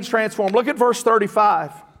 Healing hands transform. Look at verse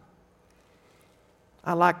 35.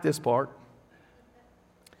 I like this part.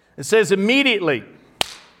 It says, immediately,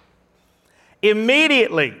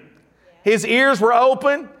 His ears were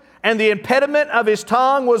open and the impediment of His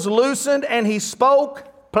tongue was loosened and He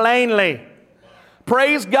spoke plainly.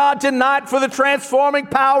 Praise God tonight for the transforming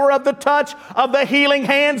power of the touch of the healing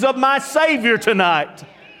hands of my Savior tonight.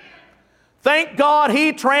 Thank God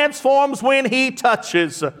He transforms when He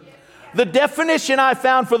touches. The definition I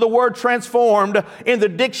found for the word transformed in the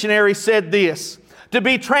dictionary said this. To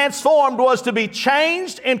be transformed was to be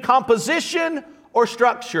changed in composition or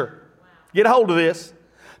structure. Get a hold of this.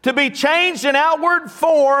 To be changed in outward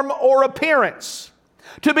form or appearance.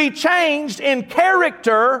 To be changed in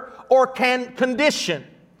character or condition.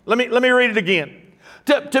 Let me read it again.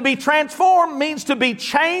 To be transformed means to be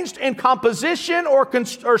changed in composition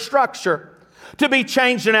or structure. To be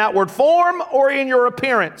changed in outward form or in your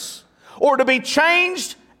appearance. Or to be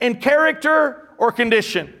changed in character or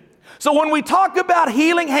condition. So when we talk about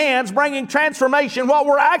healing hands bringing transformation, what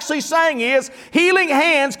we're actually saying is healing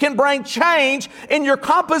hands can bring change in your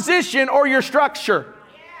composition or your structure.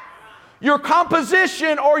 Your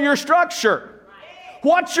composition or your structure.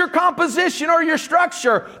 What's your composition or your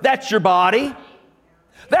structure? That's your body.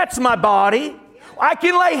 That's my body. I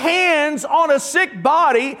can lay hands on a sick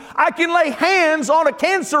body. I can lay hands on a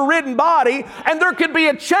cancer-ridden body, and there could be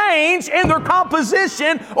a change in their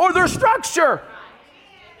composition or their structure.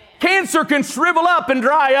 Cancer can shrivel up and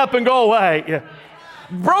dry up and go away.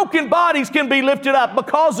 Broken bodies can be lifted up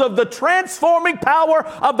because of the transforming power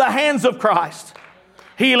of the hands of Christ.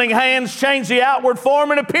 Healing hands change the outward form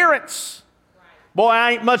and appearance. Boy,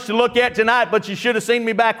 I ain't much to look at tonight, but you should have seen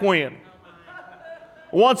me back when.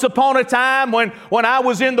 Once upon a time when I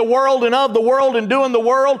was in the world and of the world and doing the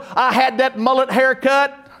world, I had that mullet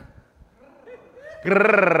haircut.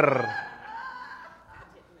 Grrr.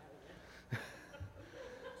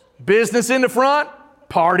 Business in the front,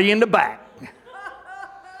 party in the back.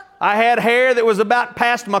 I had hair that was about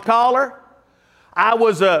past my collar. I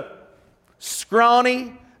was a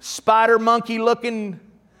scrawny, spider monkey looking.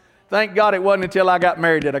 Thank God it wasn't until I got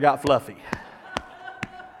married that I got fluffy.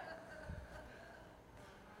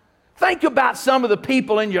 Think about some of the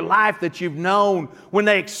people in your life that you've known when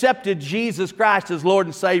they accepted Jesus Christ as Lord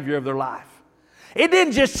and Savior of their life. It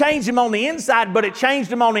didn't just change them on the inside, but it changed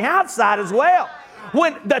them on the outside as well.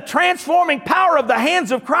 When the transforming power of the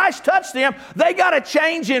hands of Christ touched them, they got a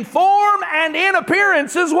change in form and in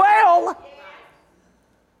appearance as well.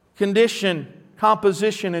 Condition,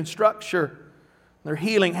 composition, and structure. The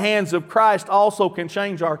healing hands of Christ also can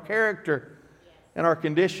change our character and our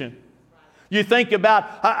condition. You think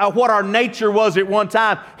about what our nature was at one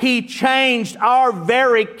time. He changed our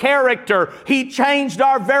very character. He changed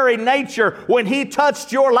our very nature. When He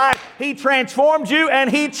touched your life, He transformed you and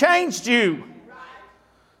He changed you.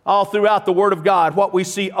 All throughout the Word of God, what we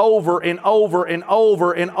see over and over and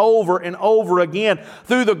over and over and over again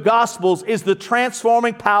through the Gospels is the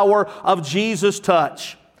transforming power of Jesus'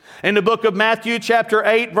 touch. In the book of Matthew chapter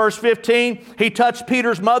 8 verse 15, He touched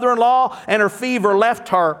Peter's mother-in-law and her fever left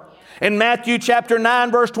her. In Matthew chapter 9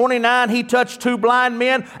 verse 29, He touched 2 blind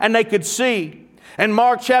men and they could see. In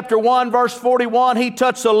Mark chapter 1 verse 41, He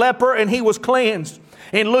touched a leper and he was cleansed.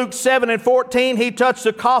 In Luke 7 and 14, He touched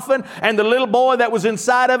the coffin and the little boy that was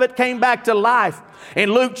inside of it came back to life.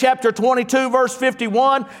 In Luke chapter 22 verse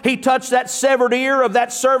 51, He touched that severed ear of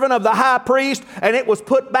that servant of the high priest and it was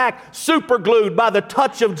put back superglued by the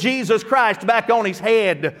touch of Jesus Christ back on his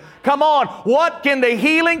head. Come on, what can the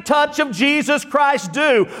healing touch of Jesus Christ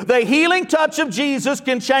do? The healing touch of Jesus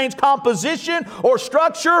can change composition or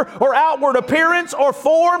structure or outward appearance or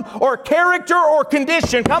form or character or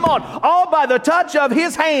condition. Come on, all by the touch of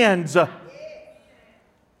His hands.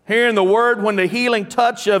 Here in the Word, when the healing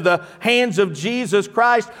touch of the hands of Jesus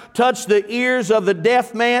Christ touched the ears of the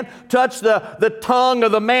deaf man, touched the tongue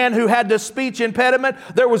of the man who had the speech impediment,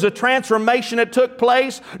 there was a transformation that took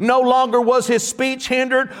place. No longer was his speech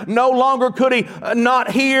hindered. No longer could he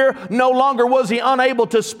not hear. No longer was he unable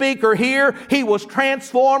to speak or hear. He was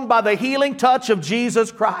transformed by the healing touch of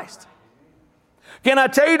Jesus Christ. Can I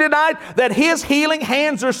tell you tonight that His healing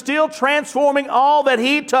hands are still transforming all that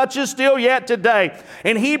He touches still yet today?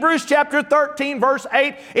 In Hebrews chapter 13 verse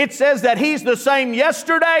 8, it says that He's the same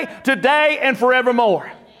yesterday, today, and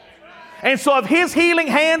forevermore. And so if His healing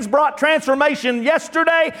hands brought transformation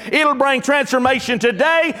yesterday, it'll bring transformation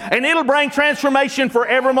today, and it'll bring transformation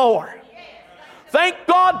forevermore. Thank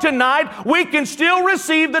God tonight we can still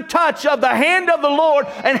receive the touch of the hand of the Lord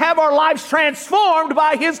and have our lives transformed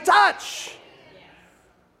by His touch.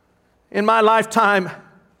 In my lifetime,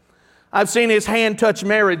 I've seen His hand touch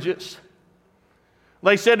marriages.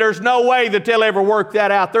 They said there's no way that they'll ever work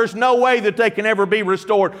that out. There's no way that they can ever be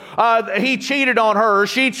restored. He cheated on her, or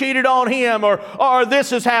she cheated on him, or this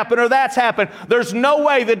has happened, or that's happened. There's no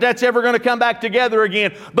way that that's ever going to come back together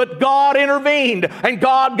again. But God intervened, and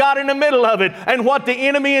God got in the middle of it. And what the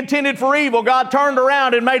enemy intended for evil, God turned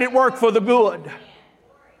around and made it work for the good.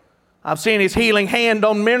 I've seen His healing hand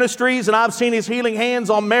on ministries, and I've seen His healing hands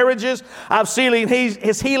on marriages. I've seen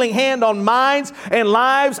His healing hand on minds and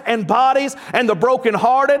lives and bodies and the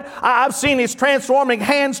brokenhearted. I've seen His transforming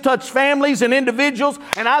hands touch families and individuals,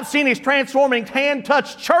 and I've seen His transforming hand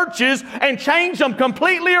touch churches and change them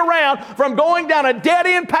completely around from going down a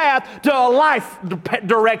dead-end path to a life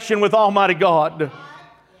direction with Almighty God.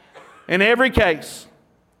 In every case,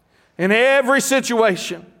 in every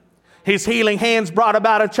situation, His healing hands brought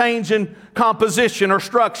about a change in composition or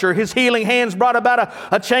structure. His healing hands brought about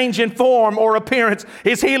a change in form or appearance.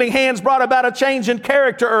 His healing hands brought about a change in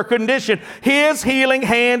character or condition. His healing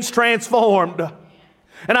hands transformed.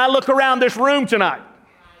 And I look around this room tonight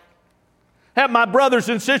at my brothers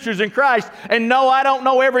and sisters in Christ, and no, I don't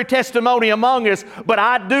know every testimony among us, but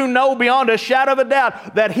I do know beyond a shadow of a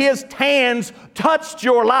doubt that His hands touched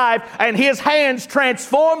your life and His hands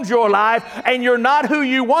transformed your life, and you're not who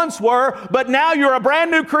you once were, but now you're a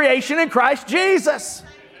brand new creation in Christ Jesus.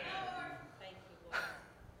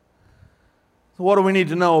 So what do we need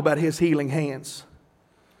to know about His healing hands?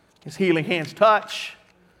 His healing hands touch.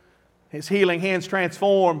 His healing hands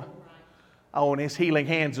transform. Oh, and His healing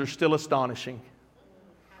hands are still astonishing.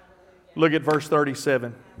 Look at verse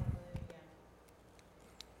 37.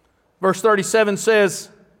 Verse 37 says,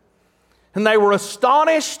 "And they were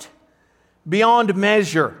astonished beyond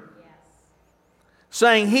measure,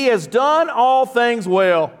 saying, He has done all things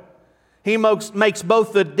well. He makes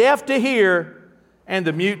both the deaf to hear and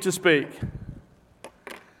the mute to speak.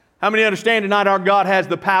 How many understand tonight our God has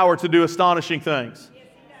the power to do astonishing things?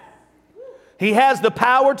 He has the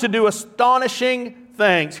power to do astonishing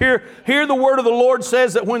things. Here the word of the Lord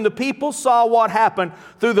says that when the people saw what happened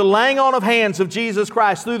through the laying on of hands of Jesus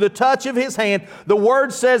Christ, through the touch of His hand, the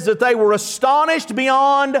word says that they were astonished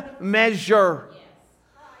beyond measure.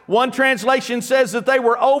 One translation says that they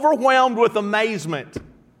were overwhelmed with amazement.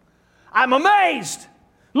 I'm amazed.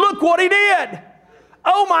 Look what He did.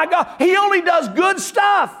 Oh my God, He only does good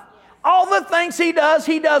stuff. All the things He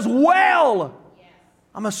does well.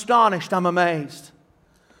 I'm astonished. I'm amazed.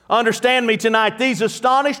 Understand me tonight. These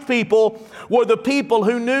astonished people were the people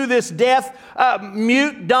who knew this deaf,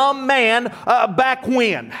 mute, dumb man back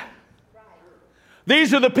when.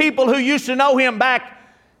 These are the people who used to know Him back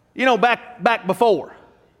before.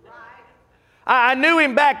 I knew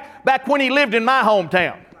Him back when He lived in my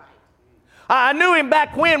hometown. I knew Him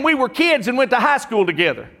back when we were kids and went to high school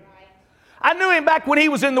together. I knew Him back when He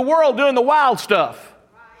was in the world doing the wild stuff.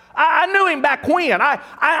 I knew Him back when.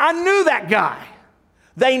 I knew that guy.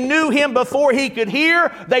 They knew Him before He could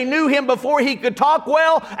hear. They knew Him before He could talk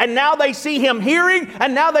well. And now they see Him hearing.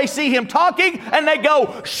 And now they see Him talking. And they go,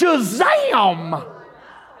 Shazam!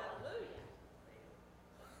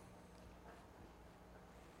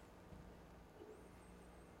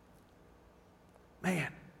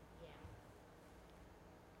 Man.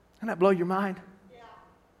 Doesn't that blow your mind?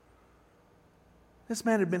 This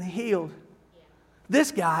man had been healed.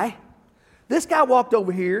 This guy walked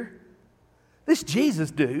over here. This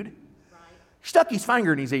Jesus dude stuck his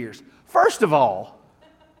finger in his ears. First of all,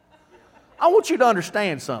 I want you to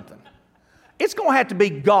understand something. It's going to have to be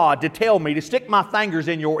God to tell me to stick my fingers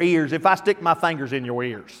in your ears if I stick my fingers in your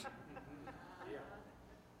ears.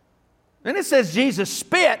 Then it says Jesus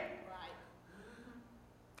spit.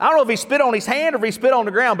 I don't know if He spit on his hand or if He spit on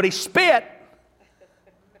the ground, but He spit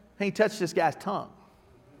and He touched this guy's tongue.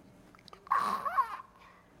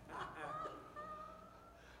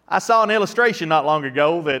 I saw an illustration not long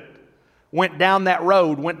ago that went down that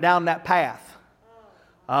road, went down that path.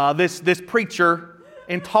 This preacher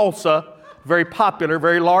in Tulsa, very popular,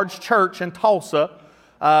 very large church in Tulsa,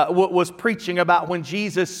 was preaching about when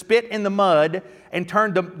Jesus spit in the mud and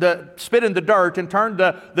turned spit in the dirt and turned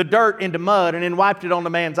the dirt into mud and then wiped it on the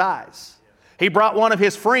man's eyes. He brought one of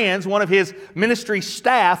his friends, one of his ministry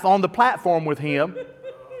staff on the platform with him.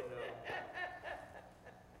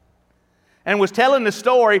 And was telling the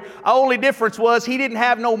story. The only difference was he didn't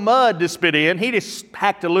have no mud to spit in. He just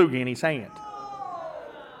hacked a loogie in his hand.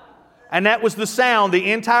 And that was the sound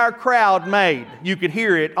the entire crowd made. You could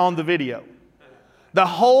hear it on the video. The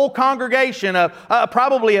whole congregation of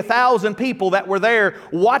probably 1,000 people that were there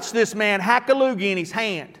watched this man hack a loogie in his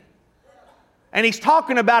hand. And he's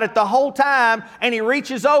talking about it the whole time, and he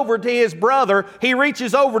reaches over to his brother. He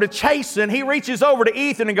reaches over to Chasen. He reaches over to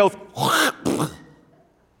Ethan and goes,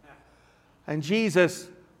 and Jesus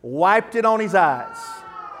wiped it on his eyes.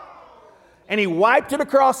 And He wiped it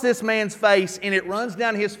across this man's face, and it runs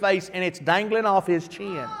down his face, and it's dangling off his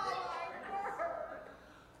chin.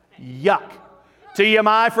 Yuck.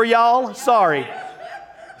 TMI for y'all? Sorry.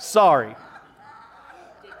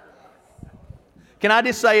 Can I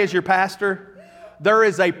just say, as your pastor, there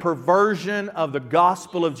is a perversion of the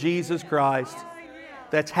gospel of Jesus Christ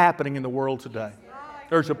that's happening in the world today.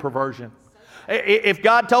 There's a perversion. If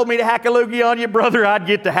God told me to hack a loogie on you, brother, I'd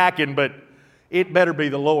get to hacking, but it better be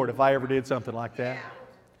the Lord if I ever did something like that.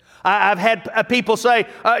 I've had people say,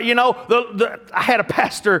 I had a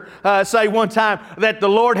pastor say one time that the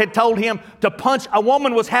Lord had told him to punch. A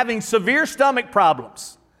woman was having severe stomach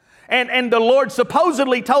problems. And the Lord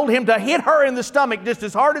supposedly told him to hit her in the stomach just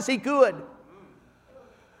as hard as He could.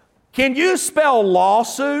 Can you spell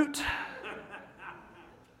lawsuit?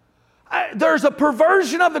 There's a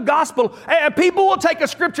perversion of the gospel. People will take a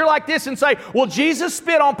scripture like this and say, well, Jesus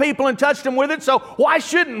spit on people and touched them with it, so why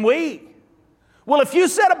shouldn't we? Well, if you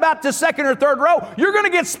sit about the second or third row, you're going to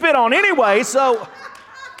get spit on anyway, so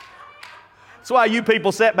that's why you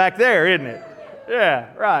people sit back there, isn't it?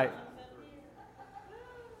 Yeah, right.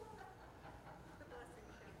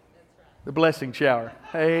 The blessing shower.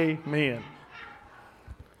 Amen.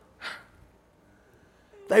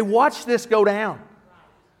 They watched this go down.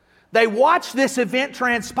 They watched this event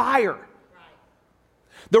transpire.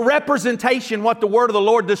 The representation, what the word of the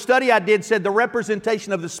Lord, the study I did said the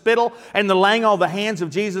representation of the spittle and the laying on the hands of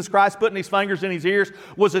Jesus Christ, putting His fingers in His ears,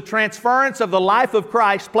 was a transference of the life of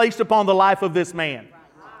Christ placed upon the life of this man.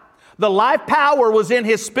 The life power was in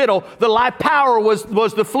his spittle. The life power was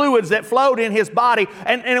the fluids that flowed in his body.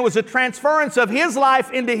 And it was a transference of his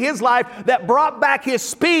life into his life that brought back his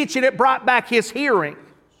speech and it brought back his hearing.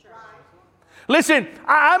 Listen,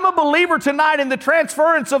 I'm a believer tonight in the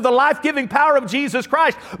transference of the life-giving power of Jesus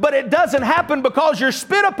Christ, but it doesn't happen because you're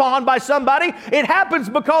spit upon by somebody. It happens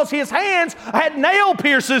because his hands had nail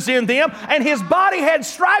pierces in them and his body had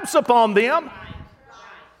stripes upon them.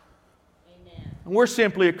 And we're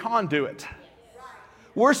simply a conduit.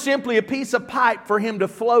 We're simply a piece of pipe for him to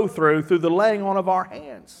flow through the laying on of our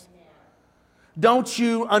hands. Don't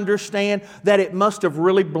you understand that it must have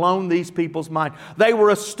really blown these people's mind? They were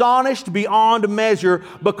astonished beyond measure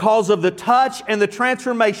because of the touch and the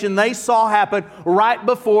transformation they saw happen right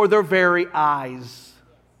before their very eyes.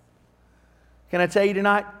 Can I tell you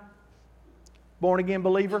tonight, born again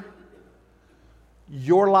believer,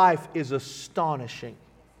 your life is astonishing.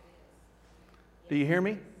 Do you hear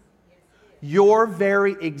me? Your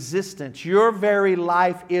very existence, your very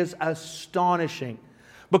life is astonishing.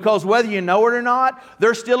 Because whether you know it or not,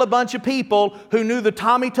 there's still a bunch of people who knew the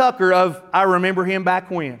Tommy Tucker of, I remember him back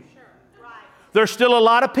when. There's still a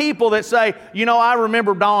lot of people that say, you know, I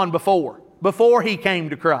remember Don before he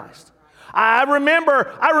came to Christ. I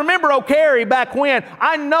remember O'Carey back when.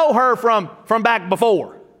 I know her from back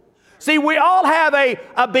before. See, we all have a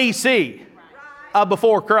BC, a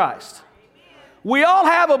before Christ. We all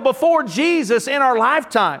have a before Jesus in our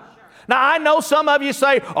lifetime. Now, I know some of you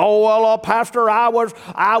say, oh, well, Pastor, I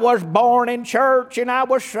was born in church and I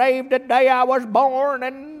was saved the day I was born,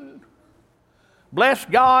 and bless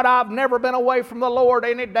God, I've never been away from the Lord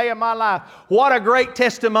any day of my life. What a great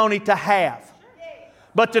testimony to have.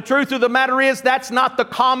 But the truth of the matter is, that's not the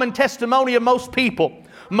common testimony of most people.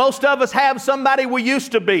 Most of us have somebody we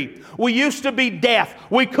used to be. We used to be deaf.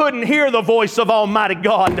 We couldn't hear the voice of Almighty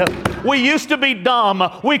God. We used to be dumb.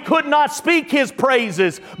 We could not speak His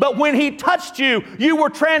praises. But when He touched you, you were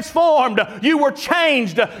transformed. You were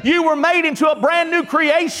changed. You were made into a brand new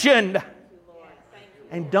creation.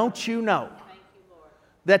 And don't you know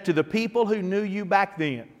that to the people who knew you back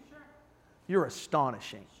then, you're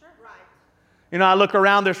astonishing. You know, I look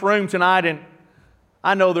around this room tonight and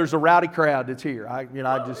I know there's a rowdy crowd that's here.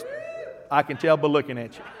 I can tell by looking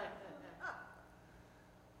at you.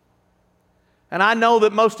 And I know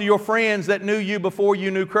that most of your friends that knew you before you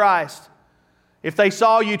knew Christ, if they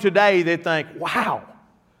saw you today, they'd think, wow,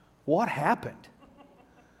 what happened?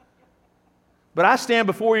 But I stand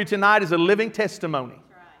before you tonight as a living testimony.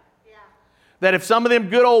 That if some of them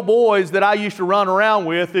good old boys that I used to run around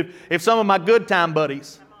with, if some of my good time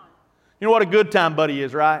buddies, you know what a good time buddy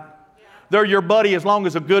is, right? They're your buddy as long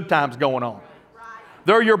as a good time's going on.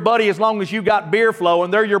 They're your buddy as long as you got beer flowing.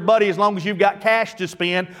 They're your buddy as long as you've got cash to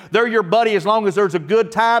spend. They're your buddy as long as there's a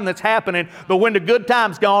good time that's happening. But when the good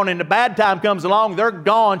time's gone and the bad time comes along, they're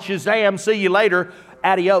gone. Shazam, see you later.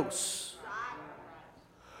 Adios.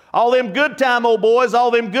 All them good time old boys,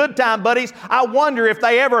 all them good time buddies, I wonder if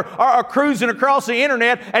they ever are cruising across the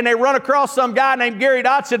internet and they run across some guy named Gary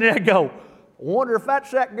Dotson and they go, I wonder if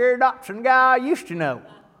that's that Gary Dotson guy I used to know.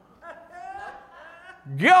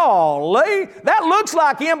 Golly, that looks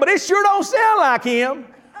like him, but it sure don't sound like him.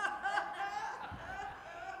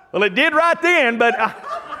 Well, it did right then, but...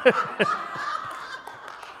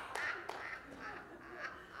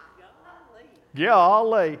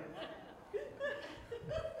 Golly.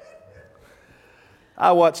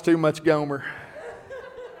 I watch too much Gomer.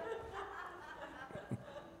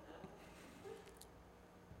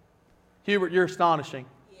 Hubert, you're astonishing.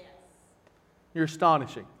 Yes. You're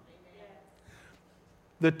astonishing.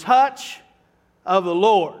 The touch of the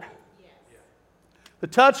Lord. Yes. The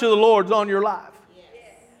touch of the Lord's on your life. Yes.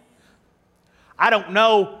 I don't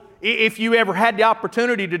know if you ever had the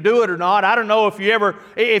opportunity to do it or not. I don't know if you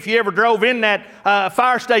ever drove in that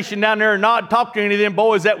fire station down there or not and talked to any of them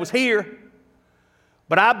boys that was here.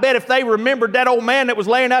 But I bet if they remembered that old man that was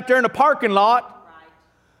laying out there in the parking lot,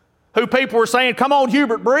 who people were saying, come on,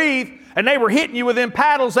 Hubert, breathe. And they were hitting you with them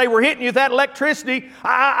paddles. They were hitting you with that electricity.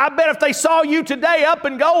 I bet if they saw you today up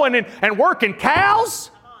and going and working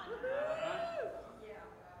cows,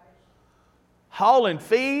 hauling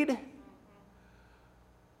feed,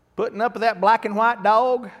 putting up with that black and white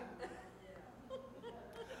dog,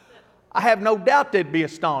 I have no doubt they'd be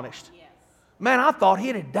astonished. Man, I thought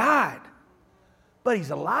he'd have died. But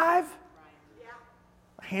he's alive.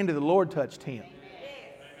 The hand of the Lord touched him.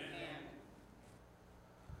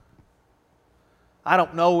 I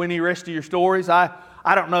don't know any rest of your stories. I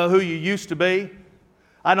don't know who you used to be.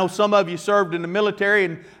 I know some of you served in the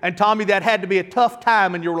military, and Tommy, that had to be a tough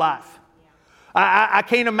time in your life. I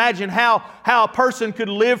can't imagine how a person could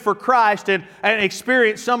live for Christ and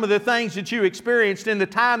experience some of the things that you experienced in the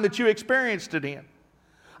time that you experienced it in.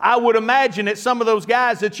 I would imagine that some of those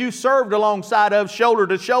guys that you served alongside of shoulder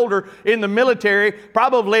to shoulder in the military,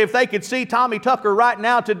 probably if they could see Tommy Tucker right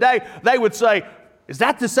now today, they would say, is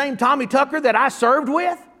that the same Tommy Tucker that I served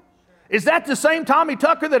with? Is that the same Tommy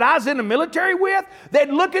Tucker that I was in the military with? They'd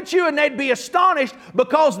look at you and they'd be astonished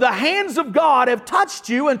because the hands of God have touched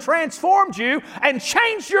you and transformed you and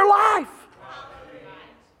changed your life.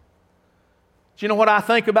 Do you know what I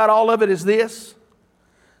think about all of it is this?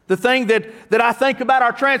 The thing that I think about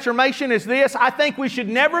our transformation is this. I think we should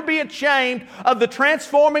never be ashamed of the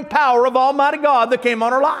transforming power of Almighty God that came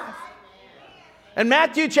on our life. In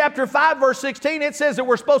Matthew chapter 5, verse 16, it says that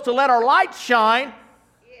we're supposed to let our light shine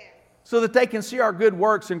so that they can see our good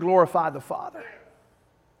works and glorify the Father.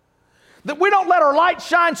 That we don't let our light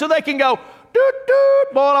shine so they can go, doot,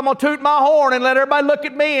 doot, boy, I'm going to toot my horn and let everybody look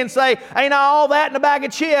at me and say, ain't I all that in a bag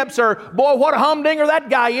of chips? Or, boy, what a humdinger that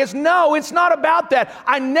guy is. No, it's not about that.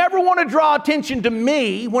 I never want to draw attention to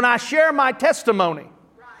me when I share my testimony.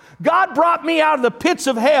 God brought me out of the pits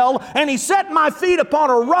of hell and He set my feet upon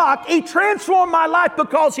a rock. He transformed my life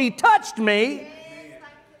because He touched me.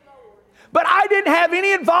 But I didn't have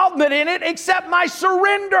any involvement in it except my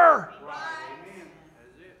surrender.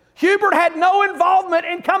 Hubert had no involvement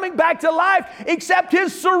in coming back to life except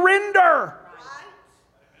his surrender.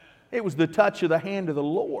 It was the touch of the hand of the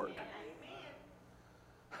Lord.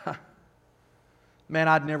 Man,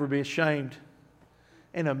 I'd never be ashamed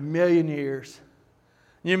in a million years.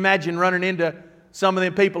 You imagine running into some of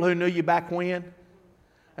them people who knew you back when,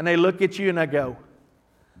 and they look at you and they go,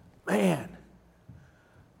 man,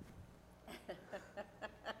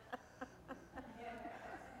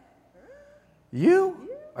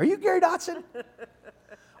 Are you Gary Dotson?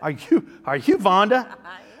 Are you Vonda?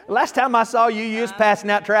 Last time I saw you, you was passing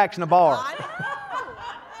out tracts in a bar.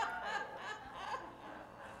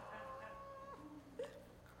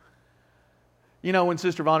 You know, when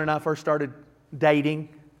Sister Vonda and I first started dating,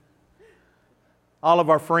 all of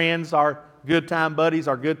our friends, our good time buddies,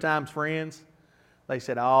 our good times friends, they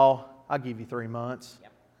said, oh, I'll give you 3 months.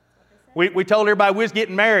 We told everybody we was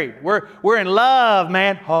getting married. We're in love,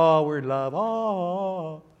 man. Oh, we're in love.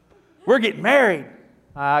 Oh, we're getting married.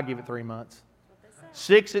 I'll give it 3 months.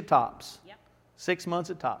 6 at tops. 6 months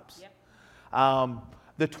at tops.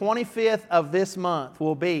 The 25th of this month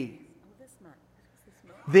will be.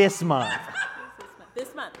 This month.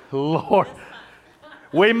 Lord,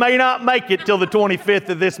 we may not make it till the 25th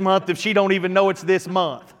of this month if she don't even know it's this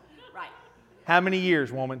month. Right. How many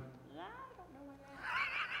years, woman?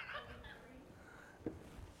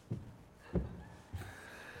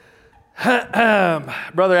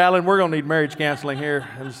 Brother Allen, we're going to need marriage counseling here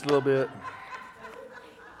in just a little bit.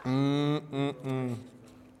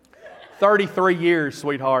 33 years,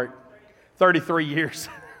 sweetheart. 33 years.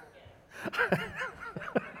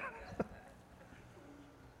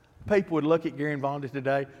 People would look at Gary and Vonda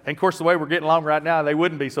today. And of course, the way we're getting along right now, they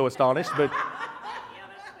wouldn't be so astonished. But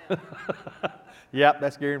yep,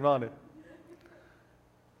 that's Gary and Vonda.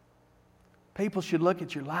 People should look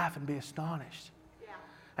at your life and be astonished.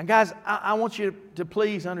 And guys, I want you to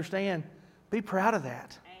please understand, be proud of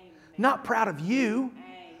that. Amen. Not proud of you,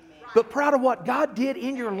 but proud of what God did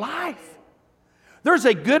in your life. There's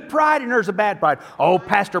a good pride and there's a bad pride. Oh,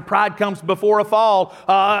 Pastor, pride comes before a fall.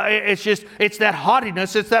 It's that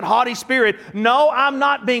haughtiness, it's that haughty spirit. No, I'm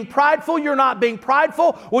not being prideful. You're not being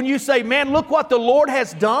prideful. When you say, man, look what the Lord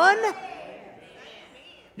has done,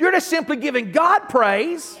 you're just simply giving God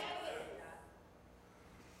praise.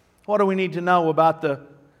 What do we need to know about the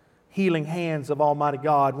healing hands of Almighty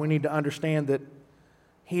God? We need to understand that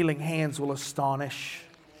healing hands will astonish.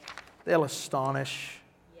 They'll astonish.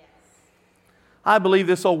 Yes. I believe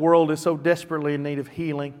this whole world is so desperately in need of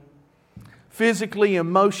healing. Physically,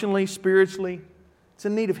 emotionally, spiritually, it's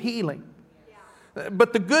in need of healing. Yeah.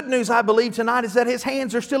 But the good news, I believe, tonight is that His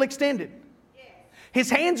hands are still extended. Yes. His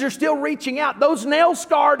hands are still reaching out. Those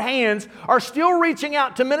nail-scarred hands are still reaching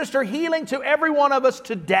out to minister healing to every one of us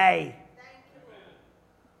today.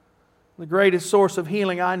 The greatest source of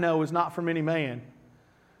healing I know is not from any man,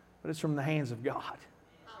 but it's from the hands of God.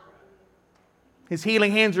 His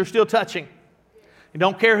healing hands are still touching. He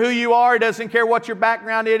don't care who you are. He doesn't care what your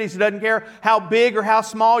background is. He doesn't care how big or how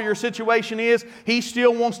small your situation is. He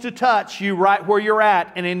still wants to touch you right where you're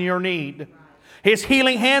at and in your need. His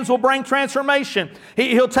healing hands will bring transformation.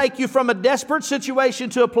 He'll take you from a desperate situation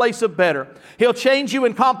to a place of better. He'll change you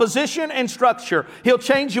in composition and structure. He'll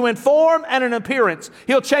change you in form and in appearance.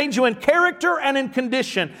 He'll change you in character and in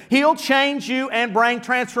condition. He'll change you and bring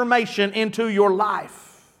transformation into your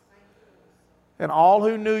life. And all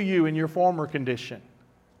who knew you in your former condition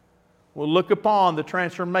will look upon the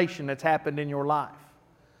transformation that's happened in your life.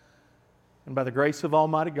 And by the grace of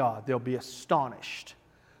Almighty God, they'll be astonished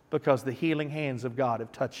because the healing hands of God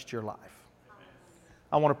have touched your life.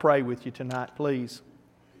 I want to pray with you tonight, please.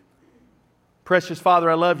 Precious Father,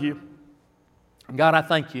 I love you. God, I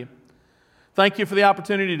thank you. Thank you for the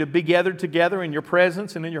opportunity to be gathered together in your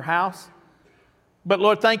presence and in your house. But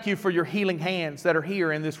Lord, thank you for your healing hands that are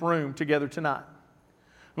here in this room together tonight.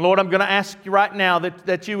 Lord, I'm going to ask you right now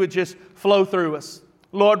that you would just flow through us.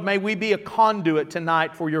 Lord, may we be a conduit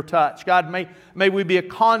tonight for your touch. God, may we be a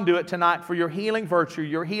conduit tonight for your healing virtue,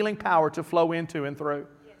 your healing power to flow into and through.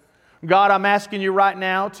 God, I'm asking you right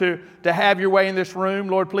now to have your way in this room.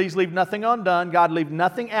 Lord, please leave nothing undone. God, leave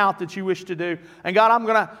nothing out that you wish to do. And God, I'm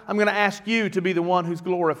going to ask you to be the one who's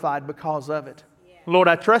glorified because of it. Yeah. Lord,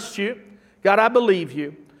 I trust you. God, I believe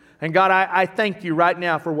you. And God, I thank you right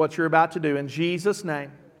now for what you're about to do. In Jesus'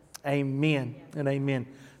 name, amen and amen.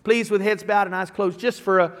 Please, with heads bowed and eyes closed, just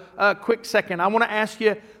for a quick second, I want to ask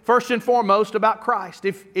you first and foremost about Christ,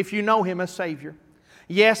 if you know Him as Savior.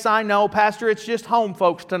 Yes, I know, Pastor, it's just home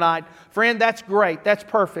folks tonight. Friend, that's great. That's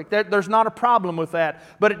perfect. There's not a problem with that.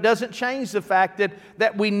 But it doesn't change the fact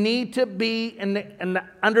that we need to be in the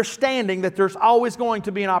understanding that there's always going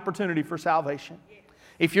to be an opportunity for salvation.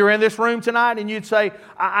 If you're in this room tonight and you'd say,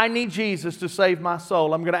 I need Jesus to save my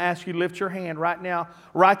soul, I'm going to ask you to lift your hand right now,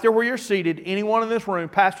 right there where you're seated. Anyone in this room,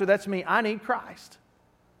 Pastor, that's me. I need Christ.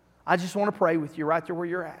 I just want to pray with you right there where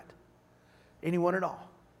you're at. Anyone at all?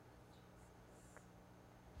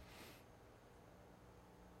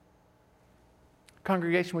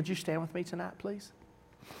 Congregation, would you stand with me tonight, please?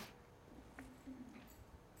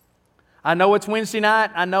 I know it's Wednesday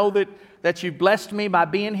night. I know that you've blessed me by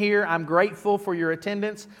being here. I'm grateful for your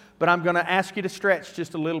attendance, but I'm going to ask you to stretch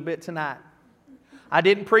just a little bit tonight. I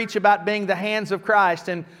didn't preach about being the hands of Christ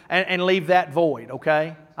and leave that void,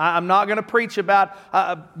 okay? I'm not going to preach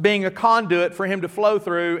about being a conduit for Him to flow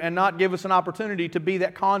through and not give us an opportunity to be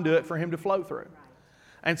that conduit for Him to flow through.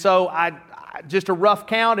 And so just a rough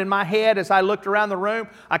count in my head as I looked around the room,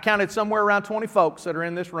 I counted somewhere around 20 folks that are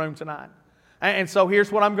in this room tonight. And so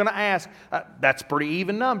here's what I'm going to ask. That's a pretty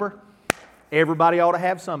even number. Everybody ought to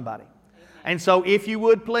have somebody. And so if you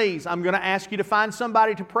would please, I'm going to ask you to find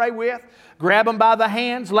somebody to pray with. Grab them by the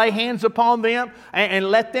hands, lay hands upon them, and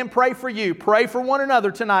let them pray for you. Pray for one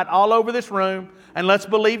another tonight all over this room. And let's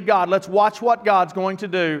believe God. Let's watch what God's going to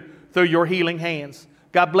do through your healing hands.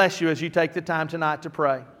 God bless you as you take the time tonight to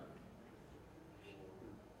pray.